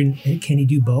wondering, hey, can he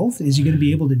do both? Is he going to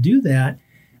be able to do that?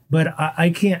 But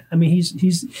I can't. I mean,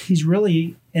 he's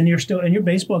really, and your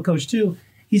baseball coach too.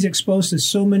 He's exposed to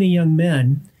so many young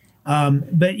men.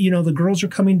 But the girls are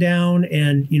coming down,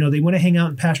 and they want to hang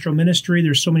out in pastoral ministry.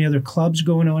 There's so many other clubs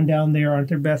going on down there, aren't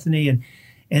there, Bethany?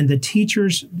 And the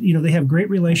teachers, they have great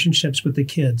relationships with the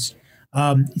kids.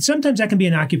 Sometimes that can be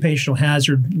an occupational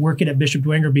hazard working at Bishop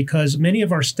Dwenger, because many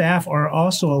of our staff are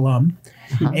also alum,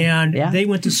 and they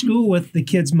went to school with the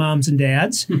kids' moms and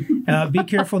dads. Be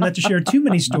careful not to share too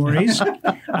many stories.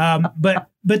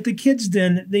 But the kids,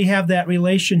 then they have that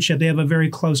relationship. They have a very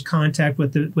close contact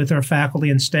with our faculty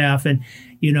and staff, and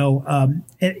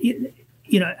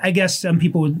I guess some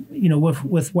people would,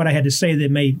 with what I had to say, that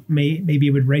maybe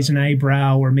it would raise an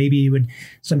eyebrow, or maybe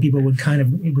some people would kind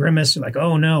of grimace like,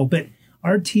 oh no, but.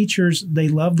 Our teachers, they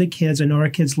love the kids. I know our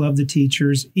kids love the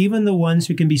teachers, even the ones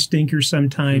who can be stinkers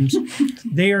sometimes.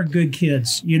 They are good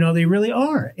kids. They really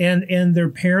are. And their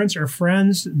parents are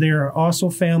friends. They're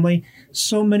also family.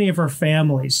 So many of our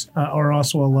families are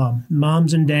also alum.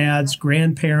 Moms and dads,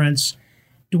 grandparents.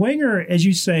 Dwenger, as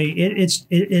you say,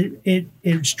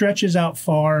 it stretches out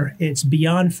far. It's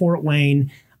beyond Fort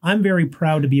Wayne. I'm very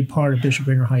proud to be a part of Bishop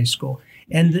Dwenger High School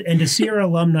and to see our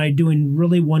alumni doing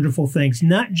really wonderful things,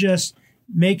 not just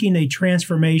making a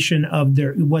transformation of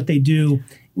what they do,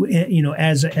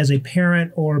 as a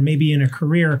parent or maybe in a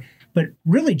career, but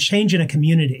really changing a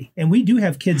community. And we do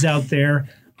have kids out there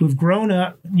who've grown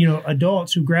up,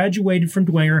 adults who graduated from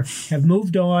Dwenger, have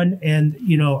moved on, and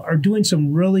are doing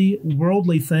some really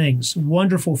worldly things,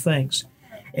 wonderful things.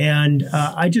 And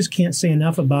I just can't say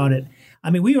enough about it. I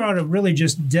mean, we ought to really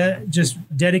just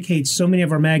dedicate so many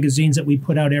of our magazines that we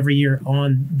put out every year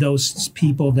on those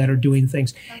people that are doing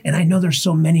things. And I know there's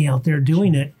so many out there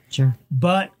doing it, sure,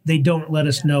 but they don't let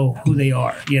us know who they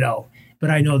are,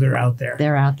 But I know they're out there.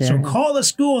 They're out there. So call the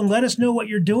school and let us know what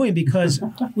you're doing, because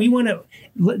we want to.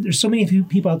 There's so many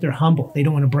people out there humble. They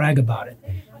don't want to brag about it.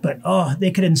 But, they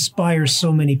could inspire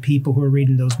so many people who are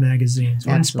reading those magazines,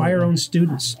 or inspire our own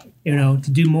students, to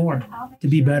do more, to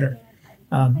be better.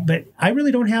 But I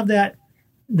really don't have that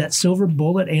silver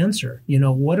bullet answer.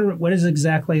 What is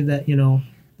exactly that,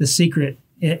 the secret,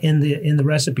 in the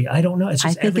recipe. I don't know. It's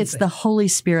just I think it's everything. the Holy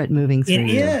Spirit moving through It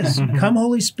you. is. Come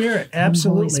Holy Spirit.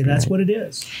 Absolutely. Spirit. That's what it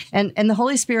is. And the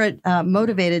Holy Spirit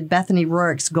motivated Bethany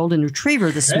Rourke's golden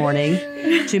retriever this morning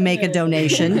to make a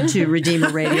donation to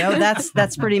Redeemer Radio.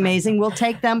 That's pretty amazing. We'll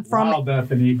take them from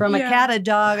Bethany. a cat, a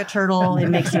dog, a turtle. It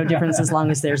makes no difference as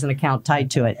long as there's an account tied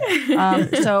to it.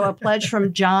 So a pledge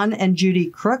from John and Judy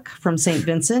Crook from St.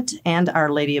 Vincent and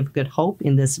Our Lady of Good Hope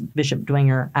in this Bishop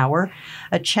Dwenger hour.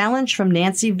 A challenge from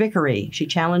Nancy Vickery. She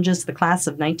challenges the class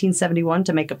of 1971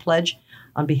 to make a pledge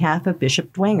on behalf of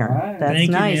Bishop Dwenger. Right. That's Thank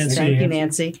you, nice. Nancy. Thank you,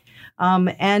 Nancy.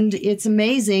 And it's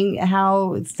amazing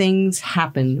how things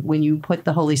happen when you put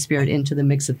the Holy Spirit into the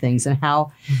mix of things, and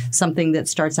how something that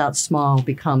starts out small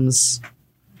becomes,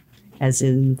 as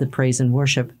in the praise and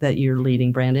worship that you're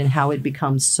leading, Brandon, how it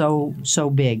becomes so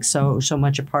big, so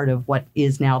much a part of what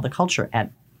is now the culture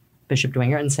at Bishop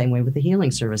Dwenger, and the same way with the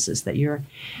healing services that you're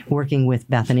working with,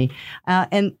 Bethany.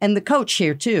 And the coach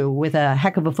here, too, with a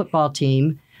heck of a football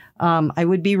team. I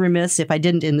would be remiss if I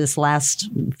didn't, in this last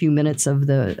few minutes of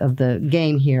the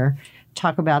game here,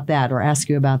 talk about that or ask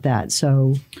you about that.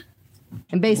 So,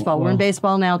 in baseball, we're in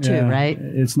baseball now too, Yeah, right?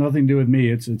 It's nothing to do with me.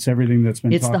 It's everything that's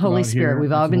been. It's talked the Holy about Spirit. here.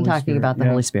 We've all It's the been Holy talking Spirit. about the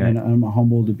Holy Spirit. And I'm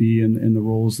humbled to be in the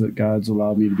roles that God's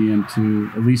allowed me to be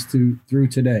into, at least through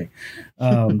today.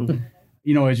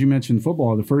 As you mentioned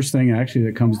football, the first thing actually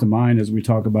that comes to mind as we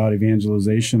talk about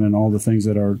evangelization and all the things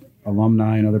that our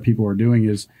alumni and other people are doing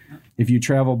is, if you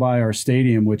travel by our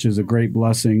stadium, which is a great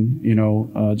blessing,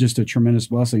 just a tremendous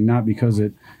blessing, not because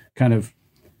it kind of,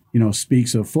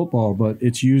 speaks of football, but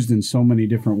it's used in so many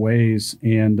different ways.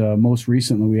 And most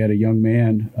recently, we had a young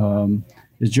man.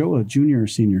 Is Joe a junior or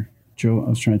senior? Joe, I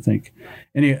was trying to think.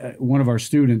 One of our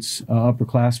students,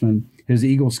 upperclassman, his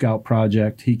Eagle Scout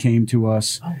project, he came to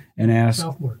us and asked,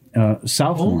 Sophomore.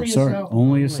 Only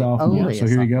Only a sophomore. So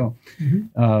here you go.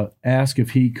 Mm-hmm. Ask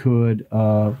if he could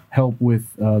help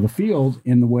with the field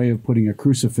in the way of putting a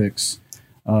crucifix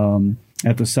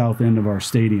at the south end of our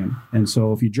stadium. And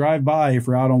so if you drive by, if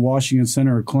you're out on Washington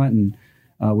Center or Clinton,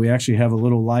 we actually have a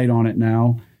little light on it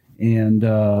now. And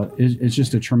it's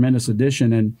just a tremendous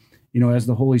addition. And, as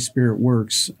the Holy Spirit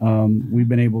works, we've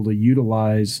been able to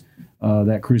utilize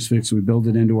that crucifix. We build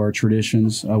it into our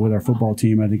traditions with our football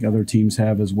team. I think other teams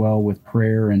have as well, with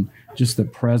prayer and just the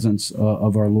presence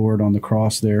of our Lord on the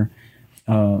cross there.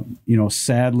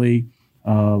 Sadly,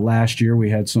 last year we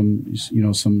had some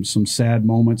sad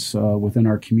moments within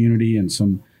our community and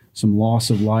some loss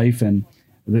of life, and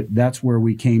that's where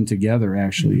we came together.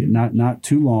 Actually, not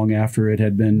too long after it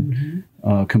had been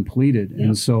completed,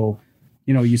 and so.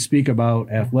 You speak about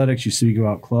athletics, you speak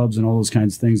about clubs and all those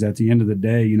kinds of things. At the end of the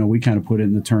day, we kind of put it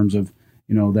in the terms of,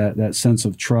 that sense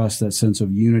of trust, that sense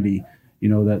of unity,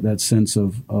 that sense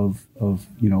of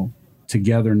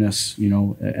togetherness,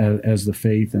 as the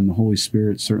faith and the Holy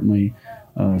Spirit certainly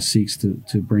seeks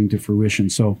to bring to fruition.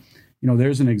 So,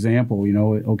 there's an example.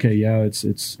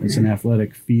 It's an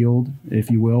athletic field, if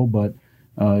you will, but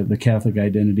the Catholic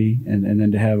identity, and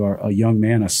then to have a young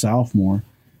man, a sophomore,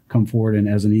 come forward and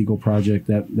as an Eagle project,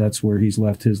 that's where he's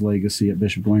left his legacy at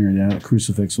Bishop Dwenger. That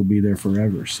crucifix will be there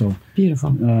forever. So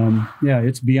beautiful.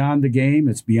 It's beyond the game.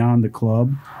 It's beyond the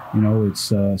club.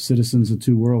 It's citizens of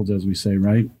two worlds, as we say,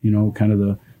 right? Kind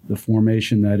of the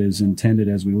formation that is intended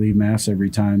as we leave Mass every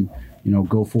time.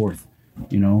 Go forth,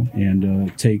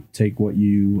 and take what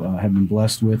you have been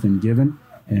blessed with and given,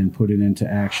 and put it into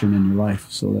action in your life.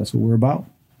 So that's what we're about.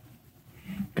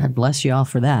 God bless you all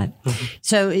for that.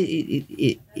 So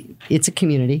it's a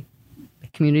community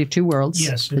of two worlds,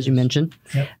 yes, as you mentioned.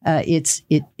 Yep.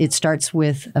 It starts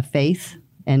with a faith,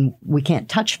 and we can't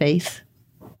touch faith.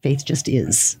 Faith just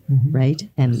is, right?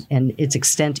 And its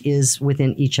extent is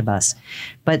within each of us.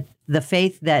 But the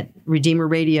faith that Redeemer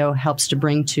Radio helps to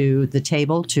bring to the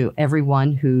table to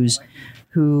everyone who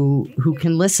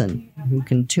can listen, who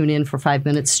can tune in for 5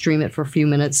 minutes, stream it for a few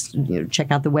minutes, check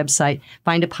out the website,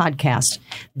 find a podcast.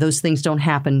 Those things don't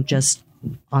happen just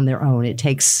on their own. It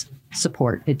takes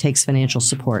support. It takes financial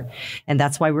support. And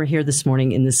that's why we're here this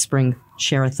morning in this spring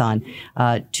share-a-thon,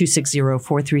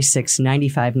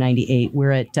 260-436-9598.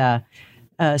 We're at,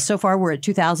 so far we're at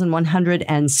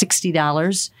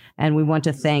 $2,160. And we want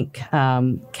to thank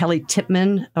Kelly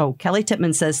Tipman. Oh, Kelly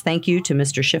Tipman says thank you to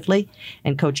Mr. Schiffley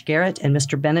and Coach Garrett and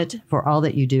Mr. Bennett for all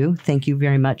that you do. Thank you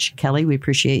very much, Kelly. We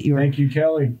appreciate Thank you,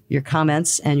 Kelly. Your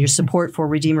comments and your support for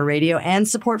Redeemer Radio and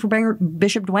support for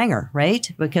Bishop Dwenger,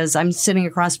 right? Because I'm sitting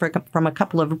across from a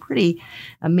couple of pretty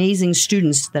amazing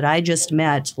students that I just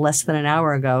met less than an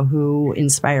hour ago who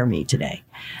inspire me today.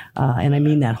 And I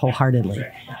mean that wholeheartedly.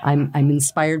 I'm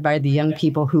inspired by the young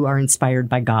people who are inspired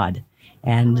by God.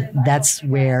 And that's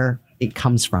where it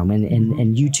comes from.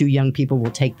 And you two young people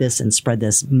will take this and spread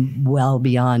this well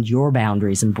beyond your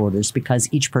boundaries and borders, because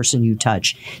each person you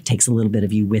touch takes a little bit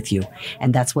of you with you.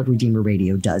 And that's what Redeemer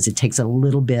Radio does. It takes a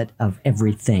little bit of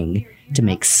everything to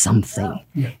make something.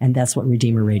 And that's what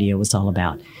Redeemer Radio is all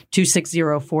about.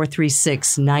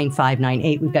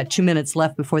 260-436-9598. We've got 2 minutes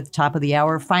left before the top of the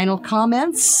hour. Final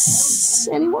comments?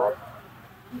 Anyone?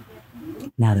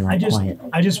 Now they're all quiet.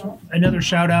 Another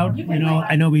shout out.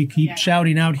 I know we keep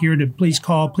shouting out here to please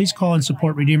call and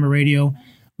support Redeemer Radio.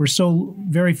 We're so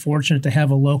very fortunate to have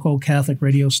a local Catholic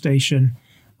radio station.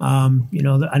 I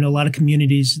know a lot of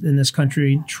communities in this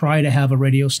country try to have a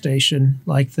radio station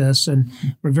like this, and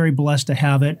we're very blessed to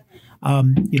have it.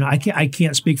 I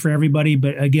can't speak for everybody,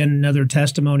 but again, another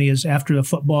testimony is after a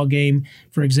football game,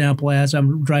 for example, as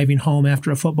I'm driving home after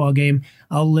a football game,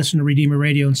 I'll listen to Redeemer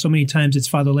Radio, and so many times it's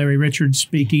Father Larry Richards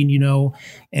speaking,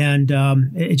 and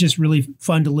it's just really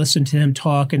fun to listen to him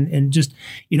talk, and just,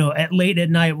 at late at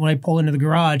night when I pull into the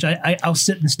garage, I'll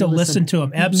sit and still listen to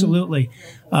him. Absolutely.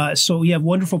 So we have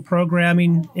wonderful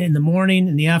programming in the morning,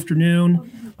 in the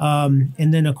afternoon,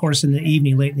 and then of course in the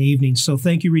evening, late in the evening. So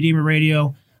thank you, Redeemer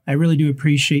Radio. I really do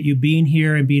appreciate you being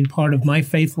here and being part of my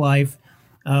faith life.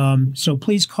 So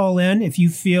please call in if you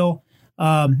feel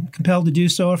compelled to do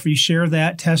so. If you share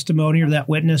that testimony or that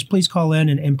witness, please call in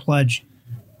and pledge.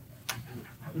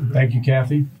 Thank you,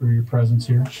 Kathy, for your presence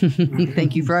here.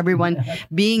 Thank you for everyone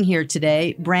being here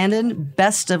today. Brandon,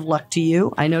 best of luck to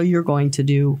you. I know you're going to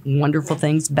do wonderful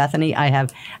things. Bethany, I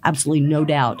have absolutely no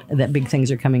doubt that big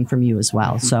things are coming from you as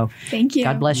well. So thank you.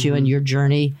 God bless you in your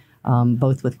journey.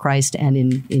 Both with Christ and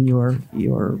in your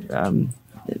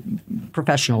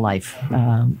professional life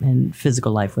and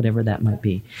physical life, whatever that might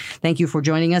be. Thank you for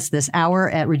joining us this hour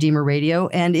at Redeemer Radio.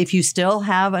 And if you still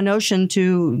have a notion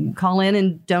to call in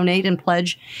and donate and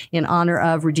pledge in honor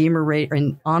of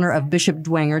in honor of Bishop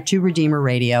Dwenger to Redeemer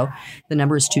Radio, the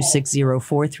number is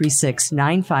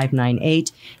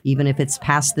 260-436-9598. Even if it's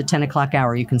past the 10 o'clock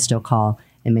hour, you can still call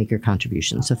and make your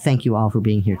contribution. So thank you all for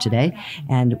being here today.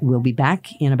 And we'll be back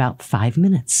in about 5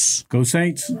 minutes. Go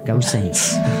Saints. Go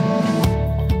Saints.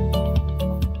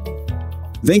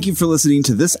 Thank you for listening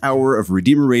to this hour of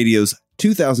Redeemer Radio's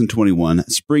 2021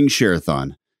 Spring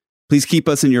Share-a-thon. Please keep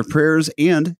us in your prayers,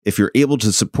 and if you're able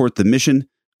to support the mission,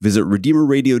 visit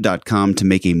redeemerradio.com to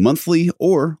make a monthly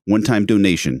or one-time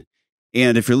donation.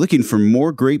 And if you're looking for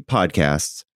more great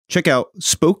podcasts, check out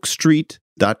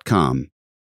spokestreet.com.